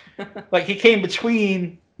 Like, he came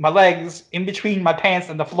between my legs, in between my pants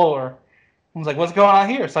and the floor. I was like, "What's going on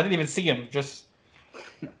here?" So I didn't even see him.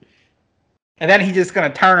 And then he's just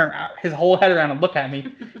gonna turn his whole head around and look at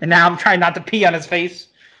me. And now I'm trying not to pee on his face.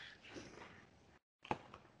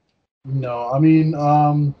 No, I mean,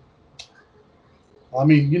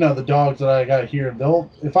 you know, the dogs that I got here,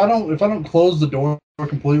 if I don't close the door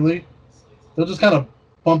completely, they'll just kind of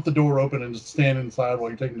bump the door open and just stand inside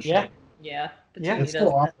while you're taking a shit. Yeah. It's so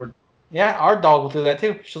awkward. Yeah, our dog will do that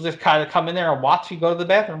too. She'll just kind of come in there and watch you go to the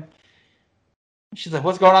bathroom. She's like,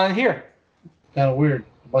 what's going on in here? Kind of weird.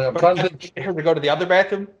 Like I'm But trying I to get her to go to the other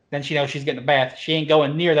bathroom, then she knows she's getting a bath. She ain't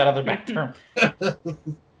going near that other bathroom.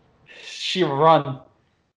 She'll run.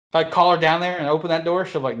 If I call her down there and open that door,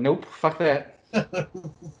 she'll be like, nope, fuck that.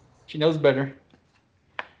 She knows better.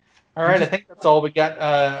 All right, I think that's all we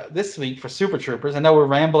got this week for Super Troopers. I know we're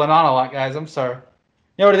rambling on a lot, guys. I'm sorry. You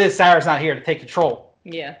know what it is? Sarah's not here to take control.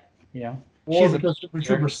 Yeah. You know, Or because Super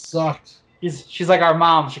Troopers sucked. She's like our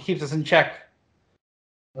mom. She keeps us in check.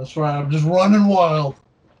 That's right. I'm just running wild.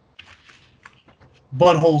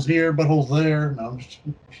 Buttholes here, buttholes there. No, I'm just...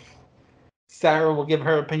 Sarah will give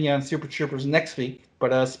her opinion on Super Troopers next week.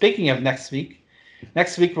 But speaking of next week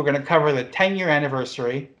we're going to cover the 10-year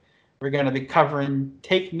anniversary. We're going to be covering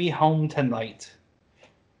Take Me Home Tonight.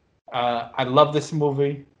 I love this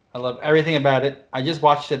movie. I love everything about it. I just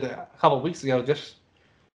watched it a couple of weeks ago just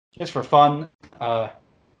for fun.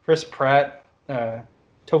 Chris Pratt,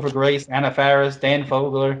 Topher Grace, Anna Faris, Dan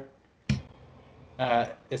Fogler.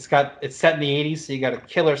 It's set in the 80s, so you got a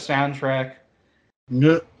killer soundtrack.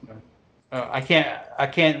 Yep. I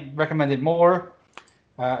can't recommend it more.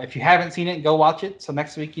 If you haven't seen it, go watch it. So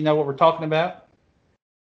next week you know what we're talking about.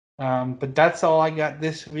 But that's all I got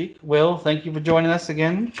this week. Will, thank you for joining us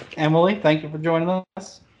again. Emily, thank you for joining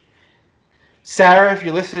us. Sarah, if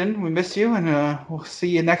you're listening, we miss you, and we'll see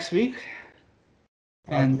you next week.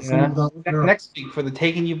 And next week for the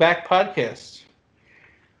Taking You Back podcast.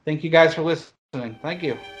 Thank you guys for listening. Thank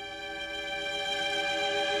you.